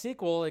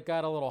sequel, it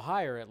got a little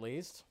higher at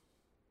least.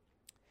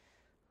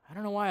 I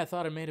don't know why I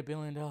thought it made $1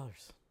 billion. I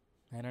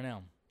don't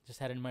know. Just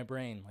had it in my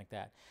brain like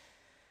that.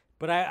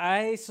 But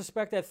I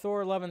suspect that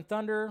Thor Love and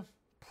Thunder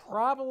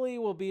probably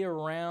will be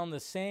around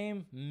the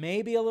same,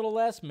 maybe a little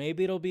less.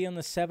 Maybe it'll be in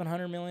the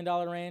 $700 million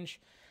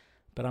range.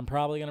 But I'm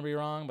probably going to be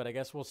wrong. But I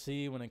guess we'll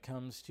see when it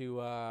comes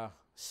to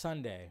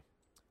Sunday.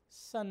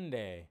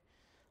 Thor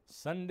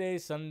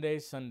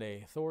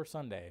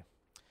Sunday.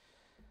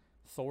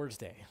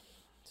 Thursday.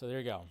 So there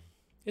you go.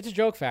 It's a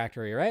joke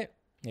factory, right?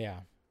 Yeah.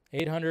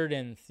 800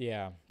 and,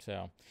 yeah,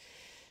 so.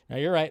 No,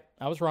 you're right.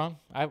 I was wrong.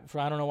 I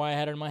don't know why I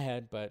had it in my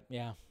head, but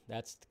yeah,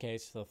 that's the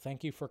case. So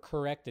thank you for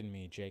correcting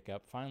me,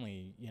 Jacob.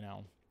 Finally, you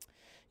know,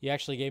 you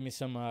actually gave me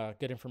some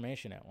good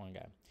information at one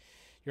guy.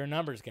 You're a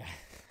numbers guy.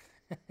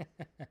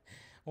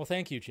 Well,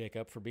 thank you,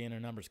 Jacob, for being a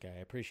numbers guy.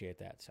 I appreciate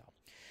that. So,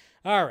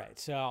 all right.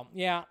 So,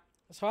 yeah.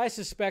 So I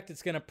suspect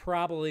it's going to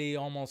probably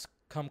almost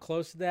come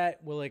close to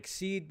that. Will it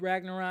exceed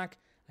Ragnarok?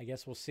 I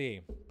guess we'll see.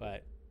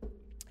 But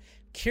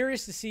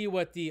curious to see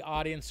what the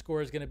audience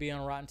score is going to be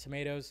on Rotten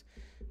Tomatoes,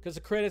 because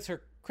the critics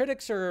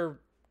are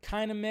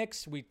kind of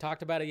mixed. We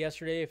talked about it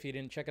yesterday. If you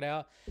didn't check it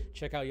out,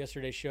 check out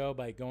yesterday's show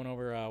by going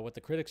over what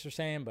the critics are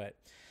saying. But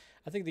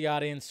I think the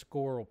audience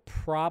score will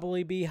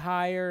probably be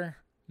higher.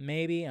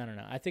 Maybe. I don't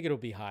know. I think it'll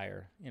be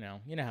higher. You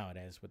know how it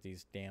is with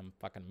these damn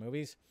fucking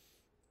movies.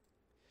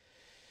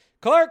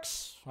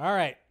 Clerks. All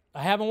right.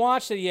 I haven't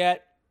watched it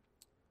yet.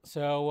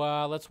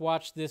 So let's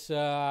watch this,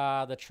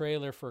 the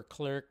trailer for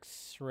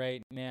Clerks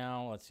right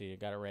now. Let's see. I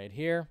got it right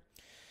here.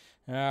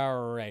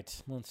 All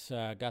right. Let's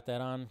got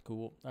that on.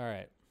 Cool. All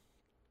right.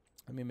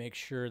 Let me make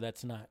sure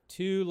that's not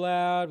too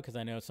loud, because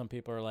I know some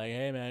people are like,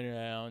 hey,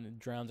 man, it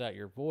drowns out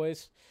your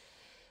voice.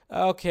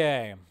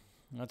 Okay.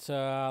 Let's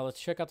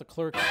check out the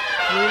Clerks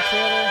 3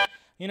 trailer.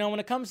 You know, when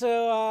it comes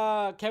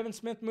to Kevin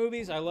Smith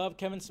movies, I love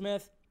Kevin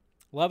Smith.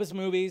 Love his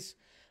movies.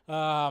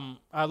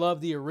 I love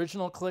the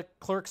original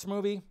Clerks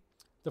movie.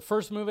 The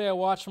first movie I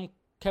watched from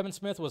Kevin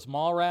Smith was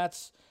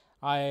Mallrats.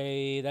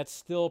 That's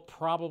still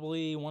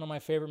probably one of my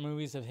favorite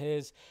movies of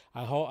his.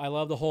 I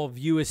love the whole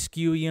View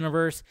Askew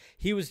universe.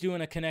 He was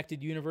doing a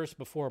connected universe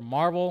before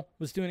Marvel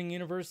was doing a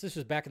universe. This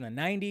was back in the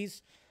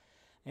 90s.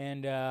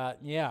 And,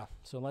 yeah,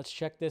 so let's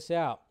check this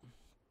out.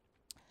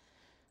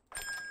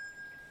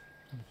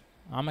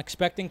 I'm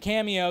expecting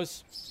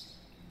cameos.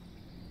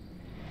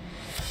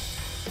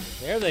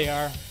 There they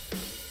are.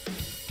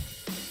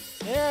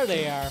 There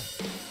they are.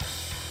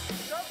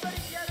 Somebody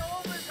get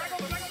over.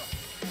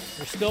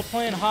 They're still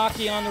playing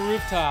hockey on the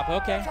rooftop.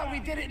 Okay. That's how we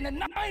did it in the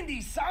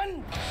 90s,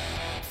 son.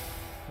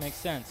 Makes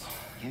sense.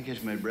 Can't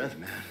catch my breath,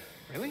 man.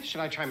 Really?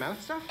 Should I try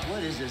mouth stuff?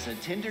 What is this, a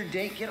Tinder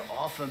date? Get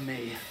off of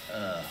me.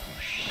 Oh,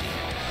 shit.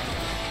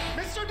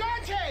 Mr.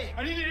 Dante!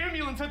 I need an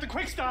ambulance at the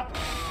quick stop.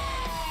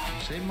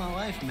 Saved my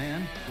life,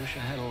 man. Wish I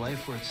had a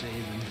life worth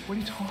saving. What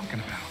are you talking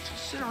about?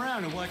 Sit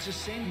around and watch the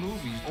same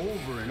movies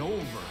over and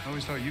over. I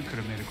always thought you could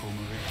have made a cool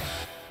movie.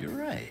 You're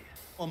right.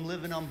 I'm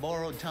living on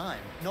borrowed time.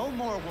 No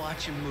more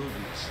watching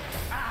movies.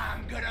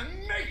 I'm gonna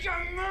make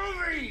a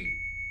movie.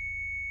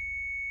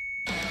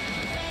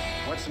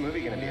 What's the movie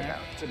gonna be about?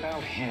 It's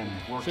about him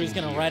working. So he's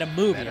going to here. write a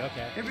movie. Better.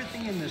 Okay.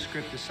 Everything in the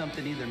script is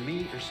something either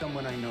me or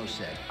someone I know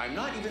said. I'm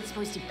not even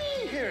supposed to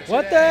be here today.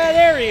 What the?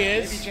 There he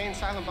Maybe is. Jay and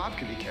Silent Bob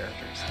could be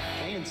characters.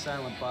 Jay and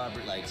Silent Bob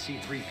are like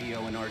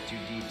C-3PO and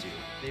R2-D2.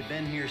 They've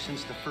been here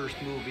since the first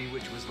movie,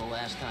 which was the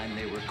last time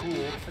they were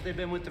cool. But they've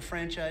been with the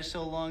franchise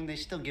so long, they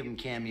still give them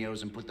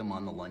cameos and put them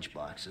on the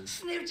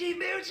lunchboxes. Snoochie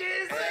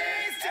mooches.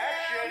 Please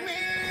tell me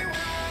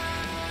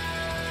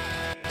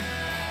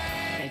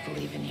I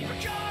believe in you.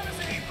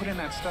 You put in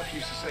that stuff you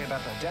used to say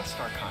about the Death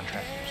Star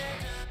contractors.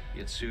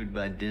 Get sued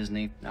by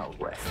Disney? No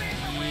way.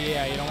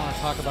 Yeah, you don't want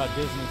to talk about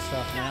Disney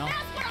stuff now.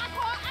 what I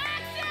call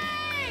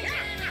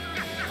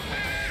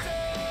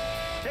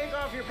acting. Take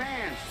off your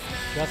pants.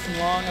 Justin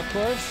Long, of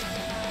course.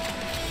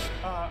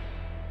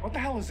 What the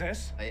hell is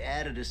this? I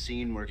added a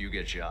scene where you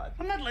get shot.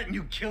 I'm not letting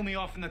you kill me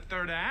off in the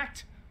third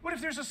act. What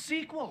if there's a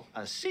sequel?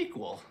 A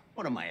sequel?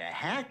 What am I, a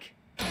hack?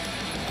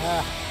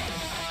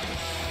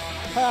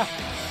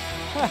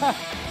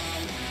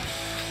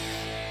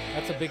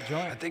 That's a big I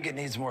joint. think it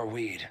needs more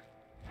weed.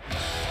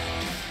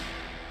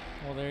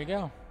 Well, there you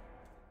go.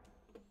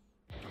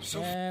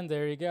 And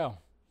there you go.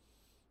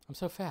 I'm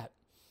so fat.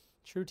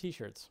 True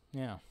t-shirts.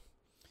 Yeah.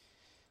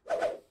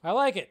 I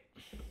like it.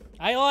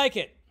 I like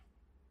it.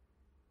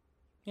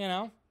 You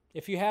know,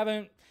 if you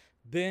haven't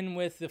been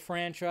with the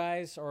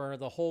franchise or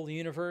the whole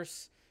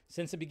universe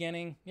since the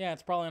beginning, yeah,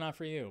 it's probably not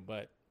for you.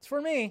 But it's for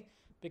me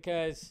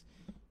because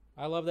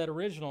I love that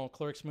original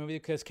Clerks movie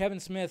because Kevin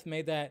Smith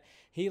made that.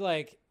 He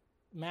like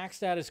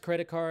maxed out his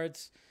credit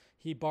cards.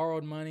 He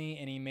borrowed money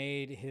and he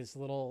made his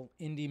little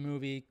indie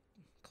movie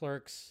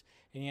Clerks,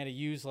 and he had to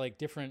use like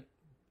different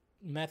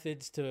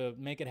methods to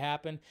make it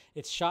happen.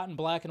 It's shot in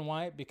black and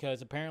white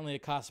because apparently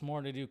it costs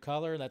more to do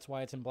color. That's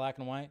why it's in black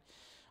and white.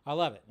 I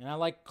love it. And I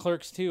like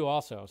Clerks 2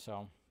 also.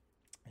 So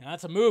and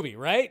that's a movie,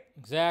 right?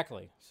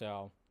 Exactly.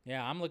 So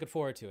yeah, I'm looking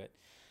forward to it.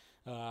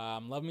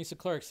 Love me some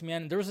Clerks.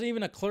 Man, there was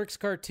even a Clerks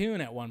cartoon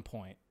at one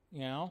point, you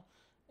know,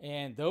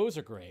 and those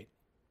are great.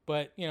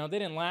 But, you know, they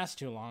didn't last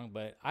too long,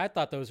 but I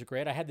thought those were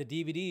great. I had the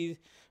DVD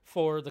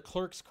for the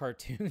Clerks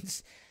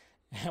cartoons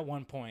at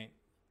one point.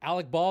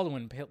 Alec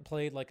Baldwin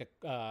played like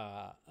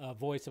a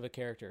voice of a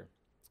character.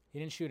 He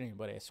didn't shoot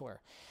anybody, I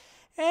swear.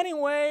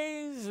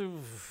 Anyways,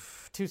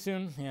 too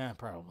soon? Yeah,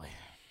 probably.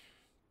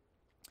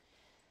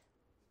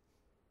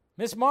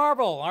 Miss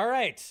Marvel, all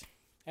right.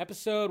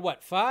 Episode,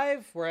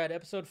 5? We're at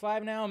episode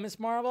 5 now, Miss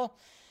Marvel.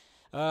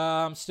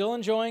 I'm still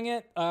enjoying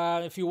it.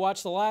 If you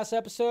watched the last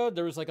episode,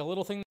 there was like a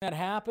little thing that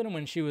happened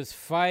when she was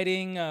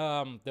fighting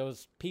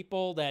those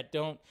people that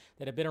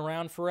have been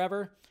around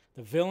forever,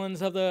 the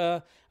villains of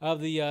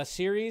the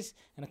series.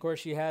 And of course,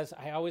 she has,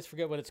 I always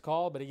forget what it's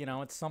called, but you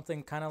know, it's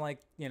something kind of like,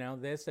 you know,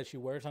 this that she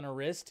wears on her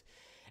wrist.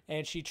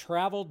 And she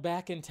traveled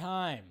back in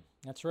time.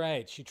 That's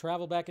right. She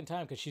traveled back in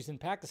time because she's in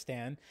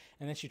Pakistan,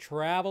 and then she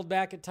traveled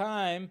back in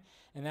time,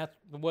 and that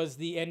was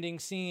the ending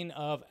scene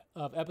of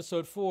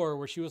episode 4,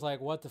 where she was like,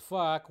 what the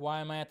fuck?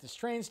 Why am I at this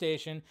train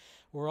station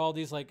where all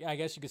these, like, I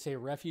guess you could say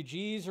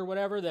refugees or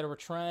whatever that were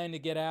trying to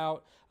get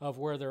out of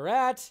where they're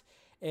at?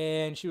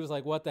 And she was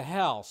like, what the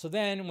hell? So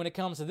then when it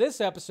comes to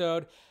this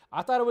episode,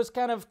 I thought it was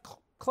kind of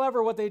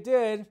clever what they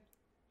did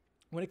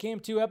when it came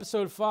to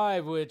episode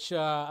 5, which,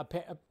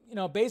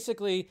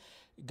 basically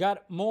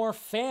got more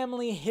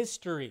family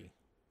history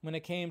when it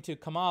came to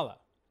Kamala's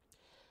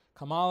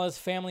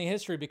family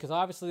history, because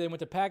obviously they went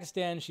to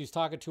Pakistan. She's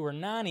talking to her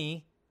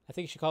Nani. I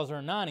think she calls her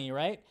Nani,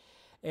 right?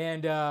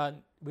 And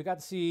we got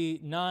to see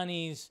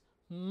Nani's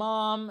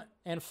mom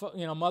and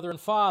mother and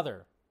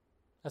father,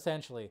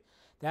 essentially.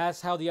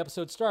 That's how the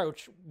episode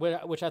started,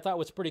 which I thought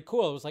was pretty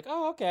cool. It was like,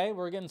 oh, okay,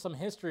 we're getting some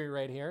history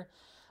right here.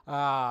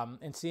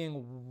 And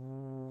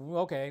seeing,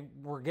 okay,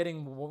 we're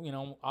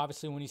getting,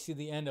 obviously when you see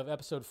the end of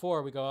episode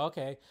 4, we go,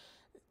 okay,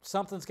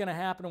 something's going to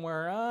happen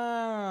where,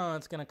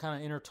 it's going to kind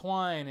of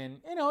intertwine,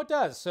 and, it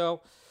does.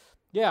 So,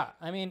 yeah,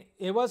 I mean,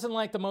 it wasn't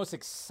like the most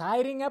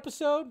exciting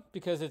episode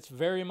because it's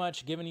very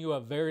much giving you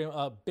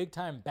a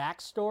big-time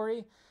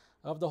backstory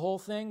of the whole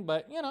thing,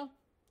 but,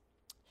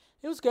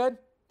 it was good.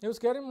 It was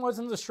good. It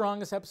wasn't the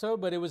strongest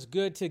episode, but it was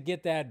good to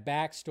get that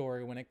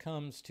backstory when it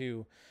comes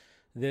to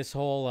this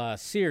whole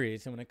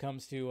series, and when it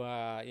comes to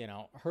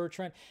her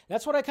trend,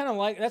 that's what I kind of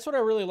like. That's what I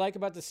really like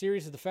about the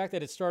series, is the fact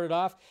that it started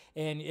off,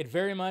 and it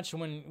very much,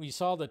 when we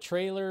saw the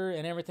trailer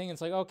and everything,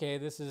 it's like, okay,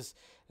 this is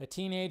a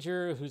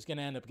teenager who's going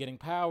to end up getting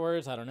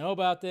powers. I don't know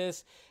about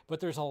this, but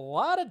there's a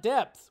lot of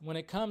depth when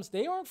it comes.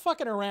 They aren't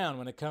fucking around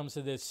when it comes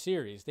to this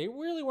series. They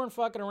really weren't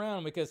fucking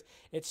around, because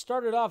it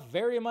started off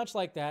very much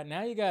like that.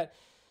 Now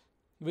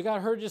we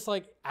got her just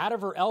like out of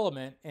her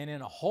element and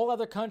in a whole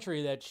other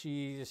country that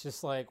she is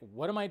just like,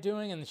 what am I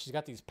doing? And she's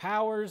got these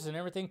powers and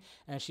everything,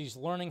 and she's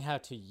learning how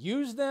to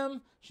use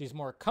them. She's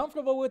more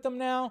comfortable with them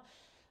now.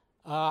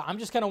 I'm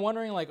just kind of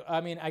wondering, like, I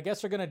mean, I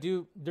guess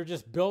they're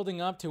just building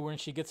up to when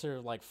she gets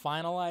her like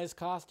finalized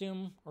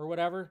costume or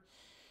whatever.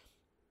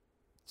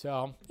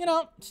 So,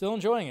 still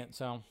enjoying it.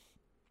 So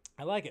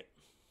I like it.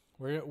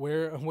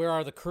 Where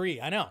are the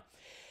Kree? I know.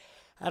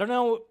 I don't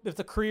know if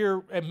the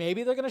Kree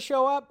maybe they're going to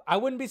show up. I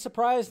wouldn't be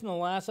surprised in the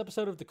last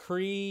episode of the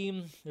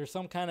Kree there's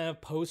some kind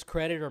of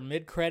post-credit or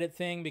mid-credit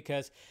thing,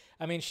 because,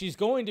 I mean, she's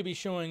going to be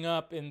showing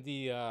up in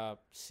the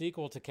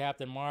sequel to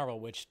Captain Marvel,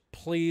 which,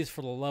 please,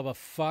 for the love of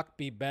fuck,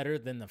 be better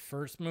than the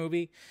first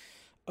movie.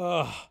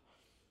 Ugh.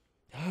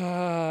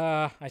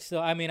 I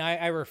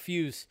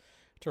refuse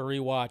to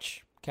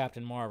rewatch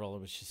Captain Marvel.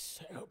 It was just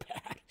so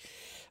bad.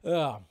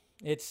 Ugh.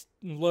 It's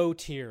low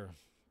tier.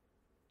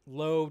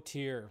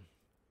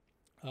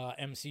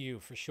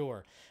 MCU for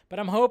sure. But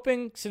I'm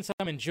hoping, since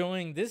I'm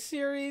enjoying this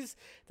series,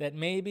 that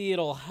maybe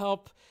it'll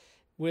help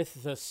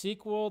with the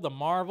sequel, the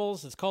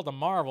Marvels. It's called the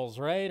Marvels,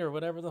 right? Or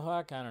whatever the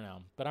fuck. I don't know.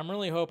 But I'm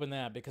really hoping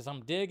that, because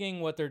I'm digging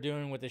what they're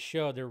doing with the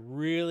show. They're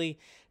really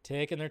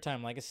taking their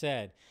time. Like I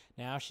said,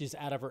 now she's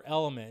out of her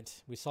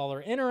element. We saw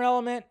her in her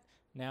element.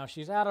 Now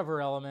she's out of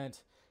her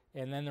element.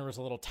 And then there was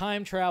a little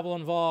time travel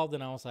involved.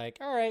 And I was like,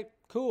 all right,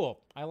 cool.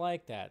 I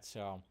like that.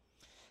 So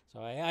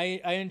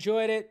I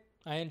enjoyed it.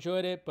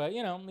 But,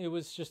 it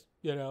was just,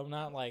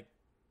 not like,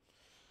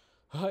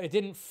 it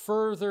didn't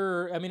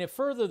further, it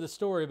furthered the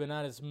story, but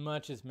not as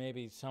much as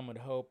maybe some would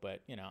hope,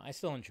 but, I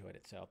still enjoyed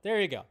it. So, there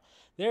you go.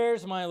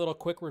 There's my little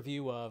quick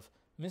review of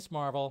Miss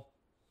Marvel,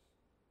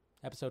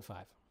 Episode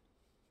 5.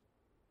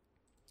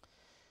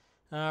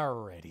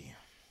 Alrighty.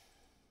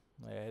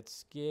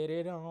 Let's get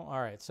it on.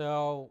 All right,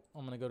 so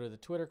I'm going to go to the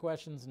Twitter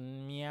questions.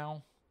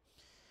 Meow.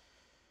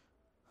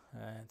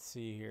 Let's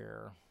see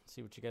here.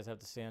 See what you guys have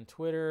to say on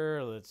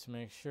Twitter. Let's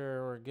make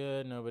sure we're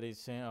good. Nobody's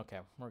saying... Okay,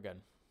 we're good.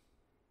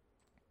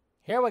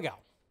 Here we go.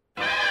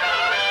 All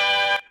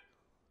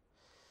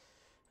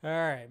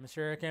right, Mr.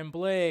 Eric and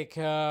Blake.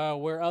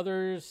 Where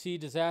others see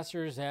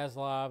disasters,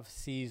 Zaslav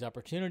sees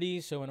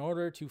opportunities. So in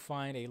order to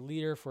find a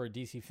leader for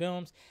DC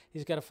Films,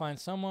 he's got to find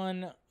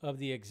someone of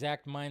the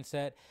exact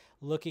mindset,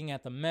 looking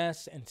at the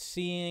mess and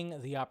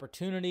seeing the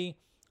opportunity.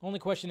 Only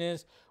question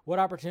is, what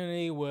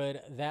opportunity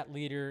would that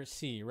leader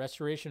see?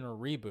 Restoration or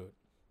reboot?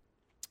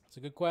 It's a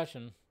good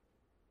question.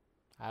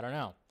 I don't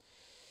know.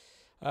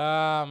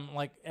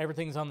 Like,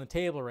 everything's on the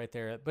table right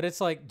there. But it's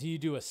like, do you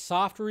do a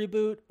soft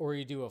reboot or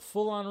you do a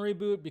full-on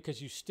reboot?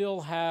 Because you still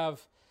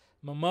have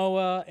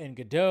Momoa and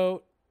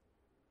Godot.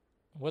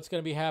 What's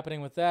going to be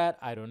happening with that?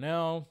 I don't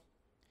know.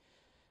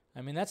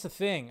 I mean, that's the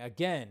thing.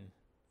 Again,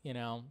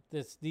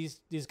 these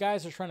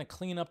guys are trying to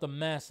clean up the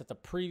mess that the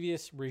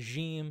previous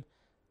regime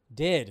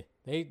did.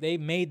 They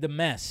made the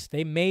mess.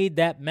 They made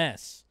that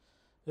mess.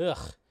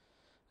 Ugh.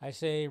 I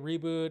say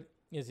reboot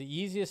is the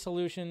easiest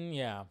solution,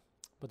 yeah.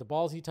 But the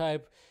ballsy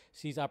type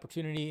sees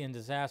opportunity in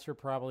disaster,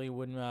 probably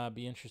wouldn't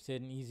be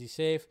interested in easy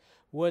safe.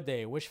 Would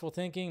they? Wishful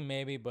thinking?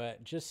 Maybe,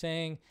 but just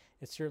saying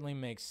it certainly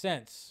makes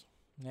sense.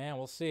 Yeah,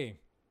 we'll see.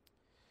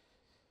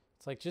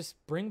 It's like, just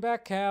bring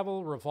back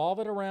Cavill, revolve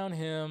it around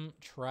him,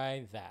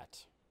 try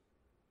that.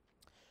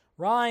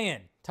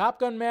 Ryan, Top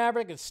Gun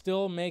Maverick is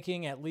still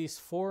making at least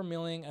 $4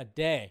 million a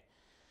day.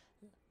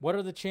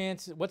 What's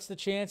the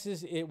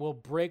chances it will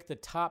break the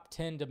top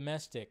 10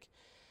 domestic?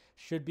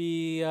 Should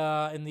be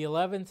in the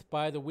 11th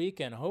by the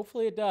weekend.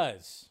 Hopefully it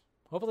does.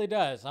 I'm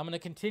going to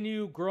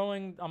continue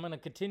growing. I'm going to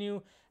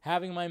continue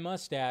having my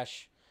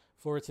mustache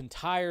for its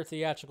entire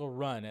theatrical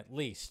run, at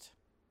least.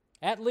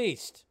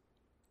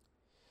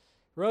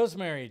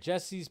 Rosemary,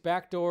 Jesse's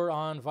backdoor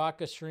on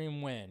vodka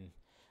stream win.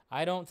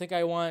 I don't think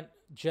I want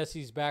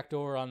Jesse's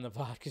backdoor on the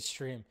vodka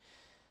stream.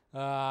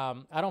 I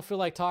don't feel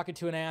like talking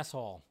to an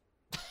asshole.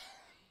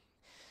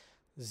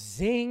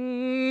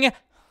 Zing!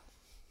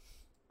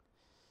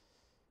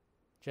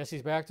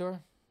 Jesse's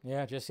backdoor?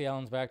 Yeah, Jesse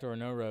Allen's backdoor.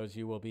 No, Rose,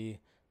 you will be...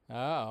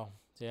 Oh,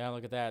 yeah,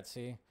 look at that.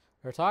 See?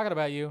 They're talking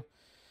about you.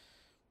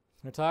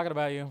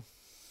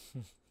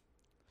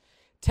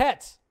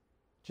 Tet!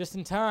 Just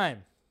in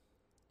time.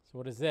 So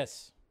what is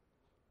this?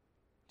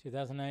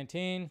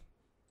 2019?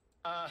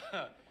 I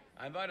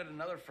invited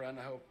another friend.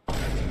 I hope.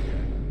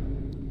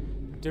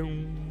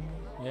 Doom.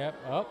 Yep.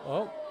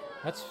 Oh.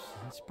 That's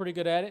pretty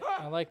good at it.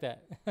 I like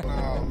that.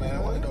 Oh,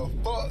 man, what the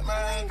fuck,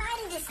 man?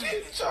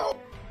 Get your...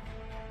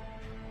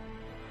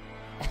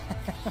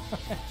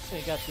 So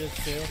you got this,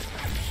 too.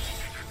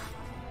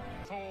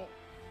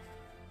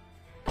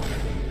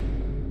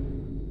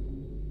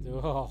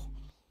 Oh.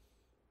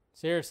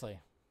 Seriously.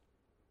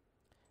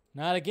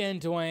 Not again,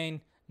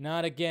 Dwayne.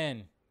 Not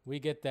again. We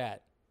get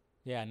that.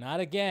 Yeah, not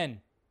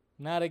again.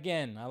 Not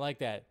again. I like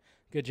that.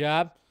 Good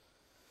job.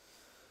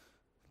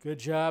 Good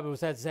job. Was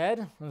that Zed?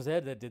 It was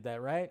Zed that did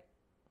that, right?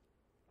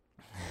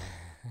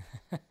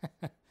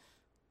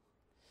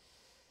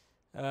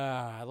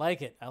 I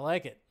like it. I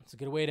like it. It's a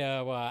good way to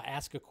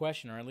ask a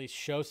question or at least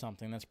show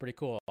something. That's pretty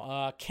cool.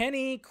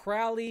 Kenny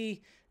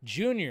Crowley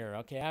Jr.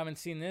 Okay, I haven't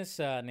seen this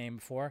name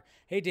before.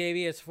 Hey,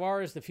 Davey, as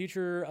far as the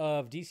future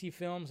of DC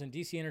films and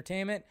DC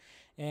entertainment,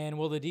 and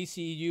will the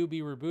DCU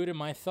be rebooted?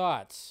 My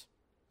thoughts.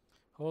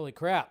 Holy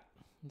crap.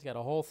 He's got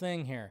a whole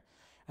thing here.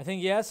 I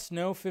think yes,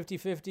 no,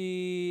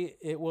 50-50.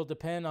 It will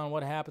depend on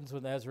what happens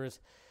with Ezra's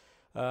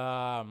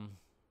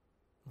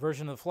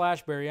version of the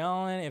Flash, Barry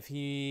Allen, if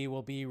he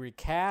will be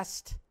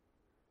recast.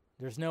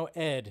 There's no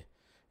Ed.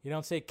 You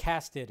don't say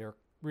casted or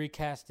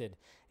recasted.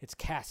 It's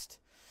cast.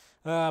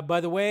 By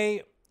the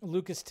way,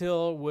 Lucas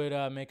Till would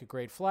make a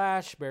great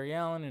Flash, Barry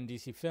Allen in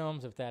DC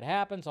films if that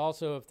happens.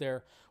 Also, if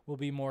there will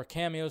be more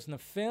cameos in the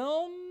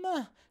film.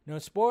 No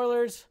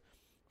spoilers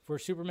for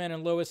Superman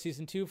and Lois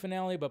Season 2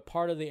 finale, but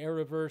part of the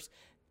Arrowverse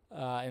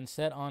and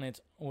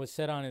was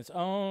set on its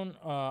own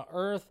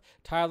Earth.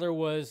 Tyler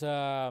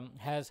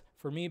has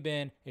for me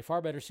been a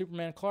far better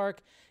Superman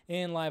Clark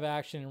in live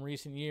action in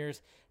recent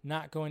years.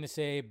 Not going to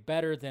say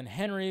better than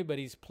Henry, but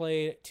he's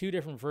played two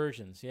different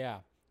versions. Yeah,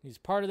 he's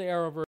part of the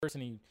Arrowverse,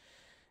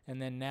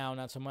 and then now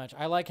not so much.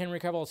 I like Henry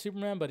Cavill as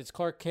Superman, but his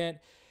Clark Kent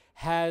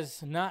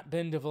has not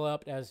been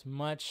developed as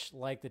much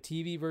like the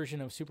TV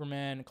version of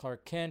Superman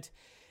Clark Kent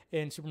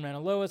in Superman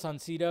and Lois on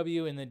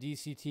CW in the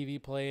DC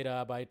TV played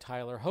by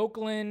Tyler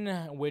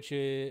Hoechlin, which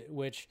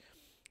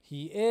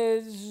he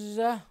is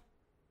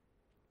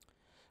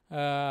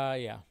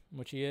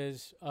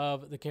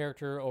of the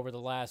character over the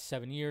last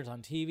 7 years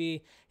on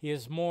TV. He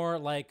is more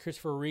like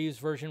Christopher Reeve's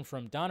version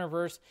from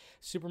Donnerverse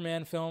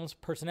Superman films,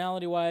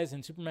 personality-wise,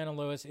 and Superman and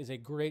Lois is a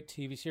great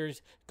TV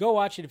series. Go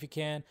watch it if you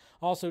can.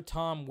 Also,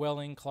 Tom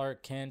Welling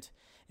Clark Kent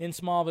in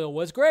Smallville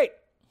was great.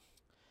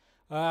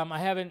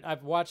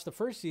 I've watched the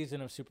first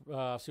season of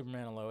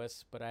Superman and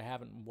Lois, but I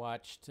haven't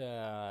watched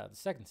the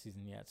second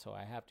season yet, so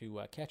I have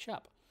to catch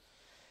up.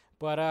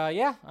 But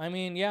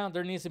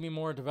there needs to be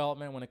more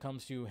development when it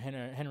comes to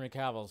Henry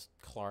Cavill's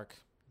Clark.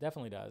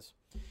 Definitely does.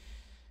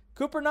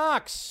 Cooper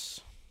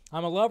Knox.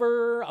 I'm a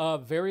lover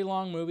of very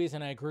long movies,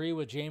 and I agree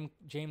with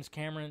James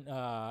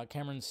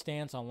Cameron's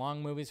stance on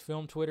long movies.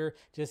 Film Twitter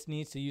just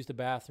needs to use the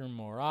bathroom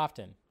more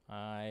often.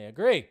 I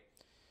agree.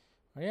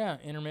 Oh, yeah,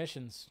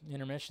 intermissions.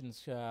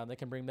 They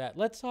can bring that.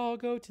 Let's all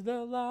go to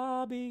the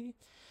lobby.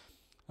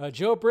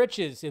 Joe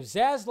Britches. If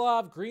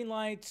Zaslav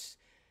greenlights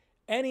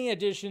any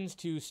additions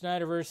to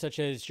Snyderverse, such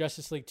as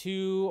Justice League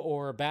 2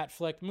 or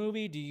Batfleck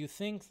movie, do you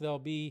think they'll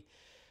be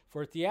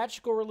for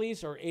theatrical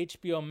release or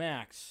HBO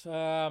Max?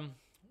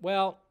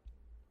 Well,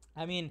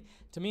 I mean,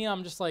 to me,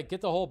 I'm just like,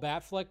 get the whole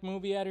Batfleck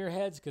movie out of your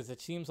heads, because it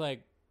seems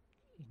like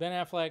Ben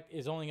Affleck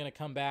is only going to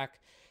come back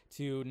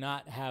to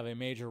not have a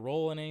major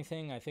role in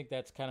anything. I think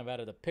that's kind of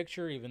out of the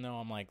picture, even though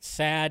I'm like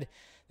sad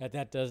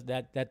that's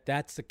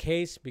the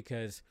case,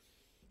 because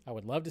I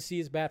would love to see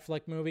his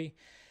Batfleck movie.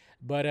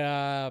 But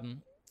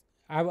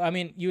I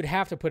mean, you'd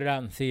have to put it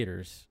out in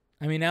theaters.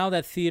 I mean, now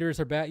that theaters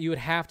are back, you would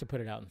have to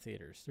put it out in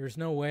theaters. There's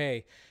no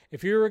way.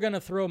 If you were going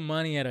to throw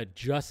money at a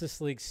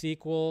Justice League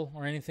sequel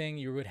or anything,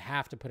 you would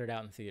have to put it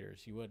out in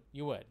theaters. You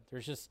would.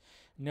 There's just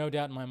no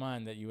doubt in my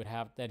mind that he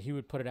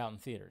would put it out in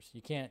theaters.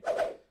 You can't.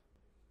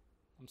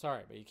 I'm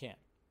sorry, but you can't.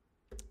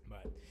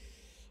 But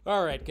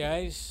all right,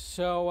 guys.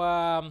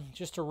 So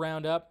just to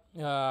round up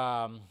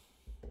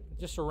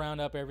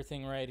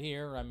everything right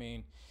here. I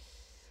mean,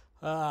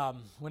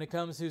 when it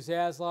comes to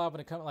Zaslav,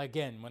 when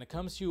it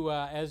comes to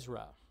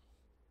Ezra,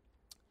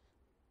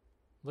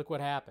 look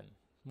what happened.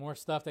 More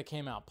stuff that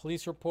came out.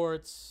 Police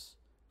reports,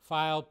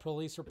 filed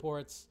police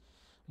reports,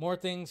 more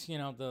things. You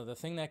know, the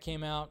thing that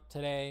came out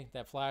today,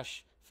 that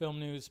Flash Film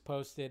News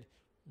posted,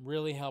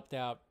 really helped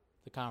out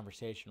the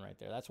conversation right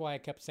there. That's why I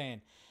kept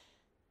saying,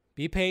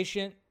 be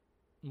patient.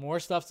 More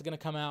stuff's going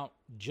to come out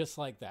just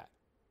like that.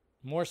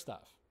 More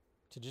stuff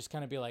to just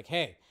kind of be like,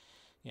 hey,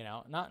 you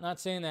know, not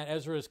saying that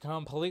Ezra is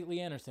completely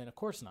innocent. Of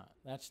course not.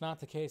 That's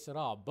not the case at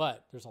all.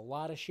 But there's a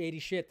lot of shady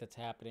shit that's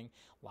happening.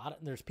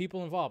 There's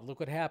people involved. Look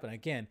what happened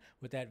again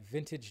with that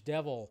Vintage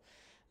Devil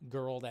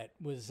girl that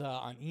was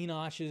on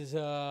Enosh's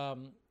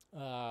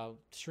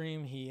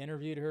stream. He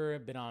interviewed her.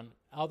 Been on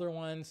other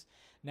ones.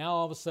 Now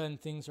all of a sudden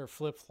things are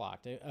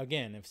flip-flopped.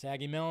 Again, if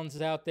Saggy Melons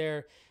is out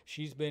there,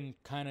 she's been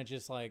kind of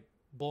just like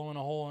blowing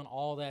a hole in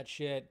all that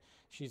shit.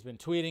 She's been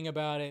tweeting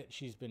about it.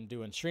 She's been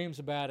doing streams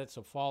about it,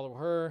 so follow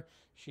her.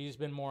 She's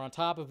been more on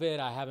top of it.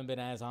 I haven't been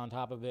as on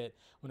top of it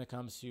when it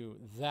comes to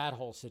that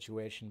whole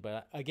situation.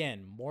 But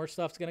again, more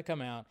stuff's going to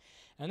come out.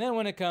 And then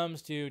when it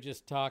comes to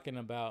just talking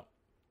about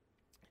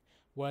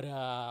what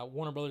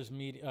Warner Brothers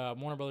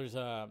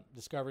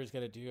Discovery is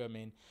going to do, I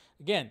mean,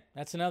 again,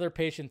 that's another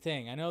patient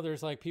thing. I know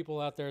there's like people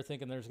out there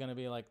thinking there's going to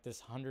be like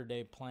this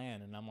 100-day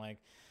plan, and I'm like,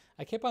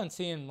 I keep on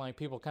seeing like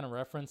people kind of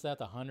reference that,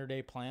 the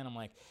 100-day plan. I'm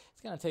like,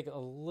 it's going to take a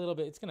little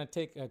bit. It's going to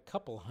take a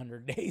couple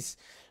 100 days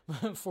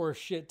for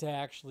shit to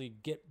actually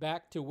get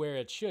back to where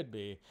it should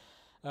be.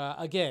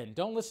 Again,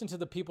 don't listen to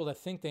the people that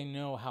think they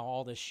know how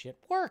all this shit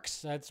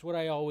works. That's what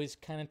I always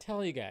kind of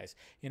tell you guys.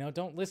 You know,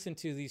 don't listen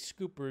to these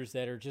scoopers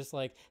that are just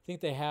like,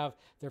 think they have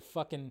their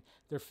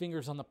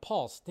fingers on the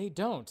pulse. They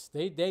don't.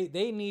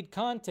 They need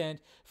content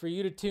for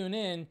you to tune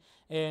in.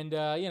 And,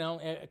 you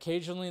know,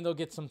 occasionally they'll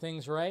get some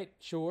things right.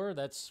 Sure,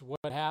 that's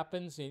what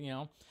happens. You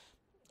know,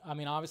 I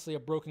mean, obviously a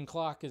broken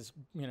clock is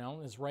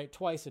right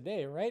twice a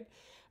day, right?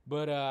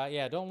 But,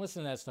 yeah, don't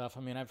listen to that stuff. I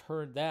mean, I've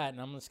heard that,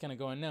 and I'm just going to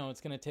go, no, it's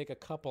going to take a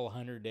couple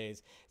 100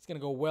 days. It's going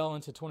to go well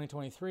into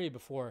 2023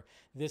 before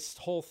this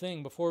whole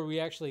thing, before we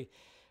actually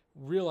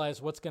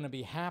realize what's going to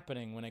be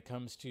happening when it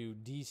comes to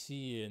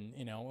DC and,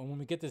 you know, and when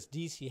we get this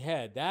DC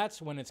head,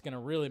 that's when it's going to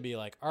really be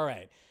like, all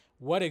right,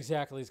 what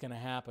exactly is going to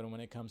happen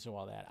when it comes to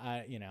all that?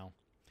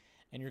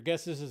 And your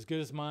guess is as good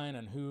as mine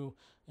on who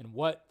and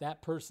what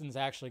that person's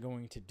actually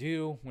going to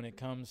do when it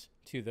comes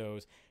to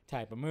those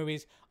type of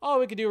movies. All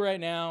we can do right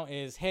now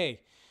is,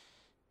 hey,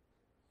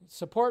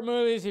 support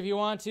movies if you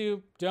want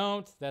to.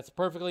 Don't. That's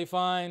perfectly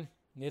fine.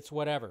 It's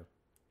whatever.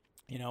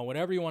 You know,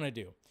 whatever you want to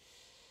do.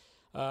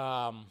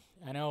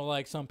 I know,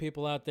 like, some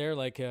people out there,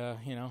 like,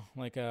 Mr.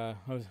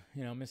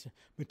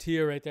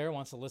 Mattia right there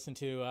wants to listen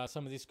to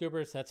some of these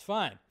scoopers. That's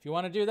fine. If you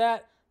want to do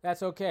that,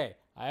 that's okay.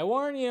 I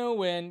warn you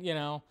when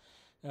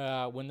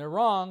they're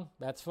wrong,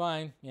 that's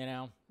fine. You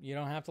know, you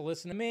don't have to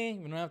listen to me.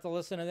 You don't have to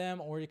listen to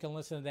them, or you can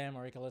listen to them,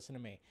 or you can listen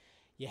to me.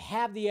 You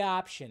have the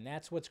option.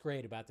 That's what's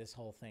great about this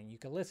whole thing. You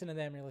can listen to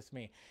them, or you listen to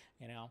me.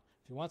 You know,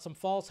 if you want some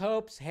false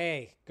hopes,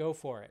 hey, go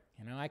for it.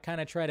 You know, I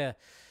kind of try to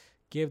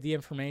give the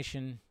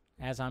information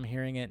as I'm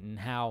hearing it and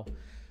how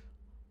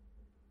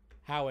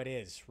it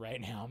is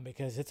right now,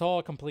 because it's all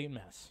a complete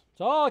mess.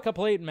 It's all a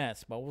complete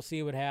mess, but we'll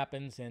see what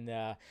happens.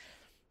 And,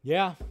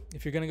 yeah,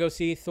 if you're going to go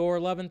see Thor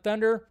Love and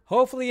Thunder,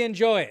 hopefully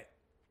enjoy it.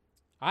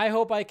 I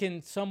hope I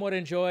can somewhat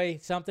enjoy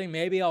something.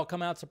 Maybe I'll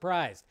come out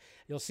surprised.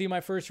 You'll see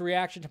my first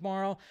reaction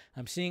tomorrow.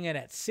 I'm seeing it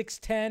at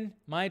 6:10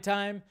 my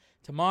time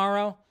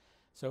tomorrow.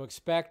 So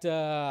expect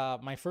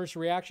my first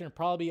reaction to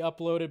probably be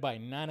uploaded by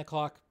 9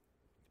 o'clock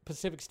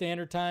Pacific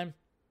Standard Time.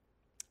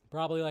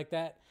 Probably like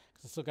that,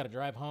 because I still got to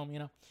drive home, you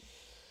know.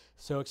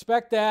 So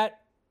expect that.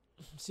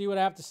 See what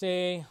I have to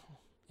say.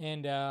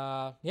 And,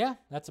 yeah,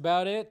 that's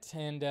about it.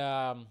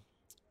 And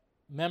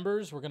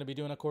members, we're going to be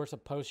doing, of course, a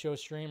post-show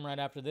stream right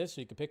after this,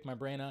 so you can pick my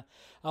brain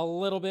a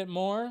little bit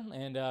more.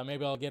 And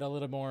maybe I'll get a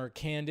little more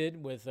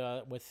candid with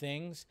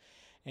things.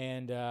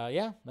 And,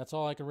 yeah, that's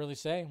all I can really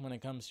say when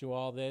it comes to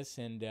all this.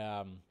 And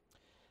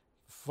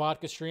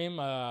Vodka Stream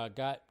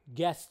got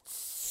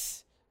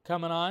guests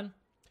coming on.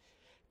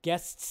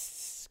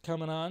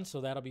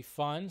 So that'll be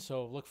fun.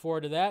 So look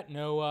forward to that.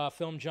 No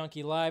Film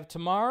Junkee Live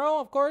tomorrow,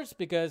 of course,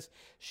 because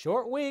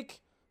short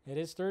week. It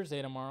is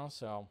Thursday tomorrow,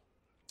 so.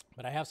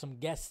 But I have some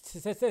guests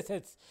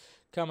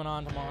coming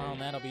on tomorrow,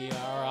 and that'll be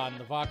on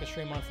the Vodka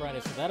Stream on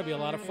Friday, so that'll be a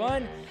lot of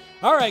fun.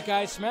 All right,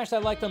 guys, smash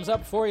that like, thumbs up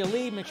before you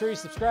leave. Make sure you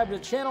subscribe to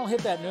the channel.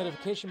 Hit that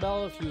notification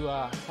bell if you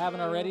haven't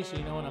already, so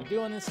you know when I'm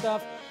doing this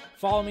stuff.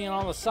 Follow me on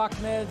all the sock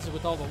meds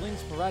with all the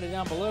links provided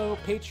down below.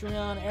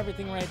 Patreon,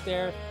 everything right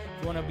there.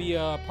 If you want to be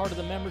a part of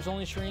the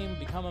members-only stream,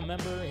 become a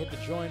member, hit the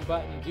join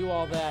button, do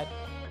all that,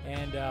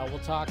 and we'll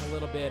talk a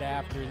little bit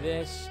after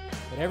this.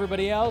 But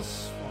everybody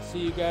else, I'll see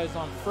you guys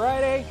on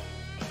Friday.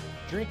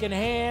 Drink in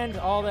hand,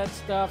 all that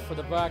stuff for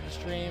the Vodka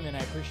Stream, and I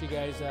appreciate you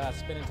guys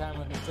spending time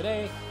with me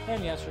today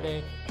and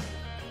yesterday.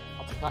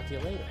 I'll talk to you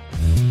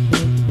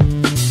later.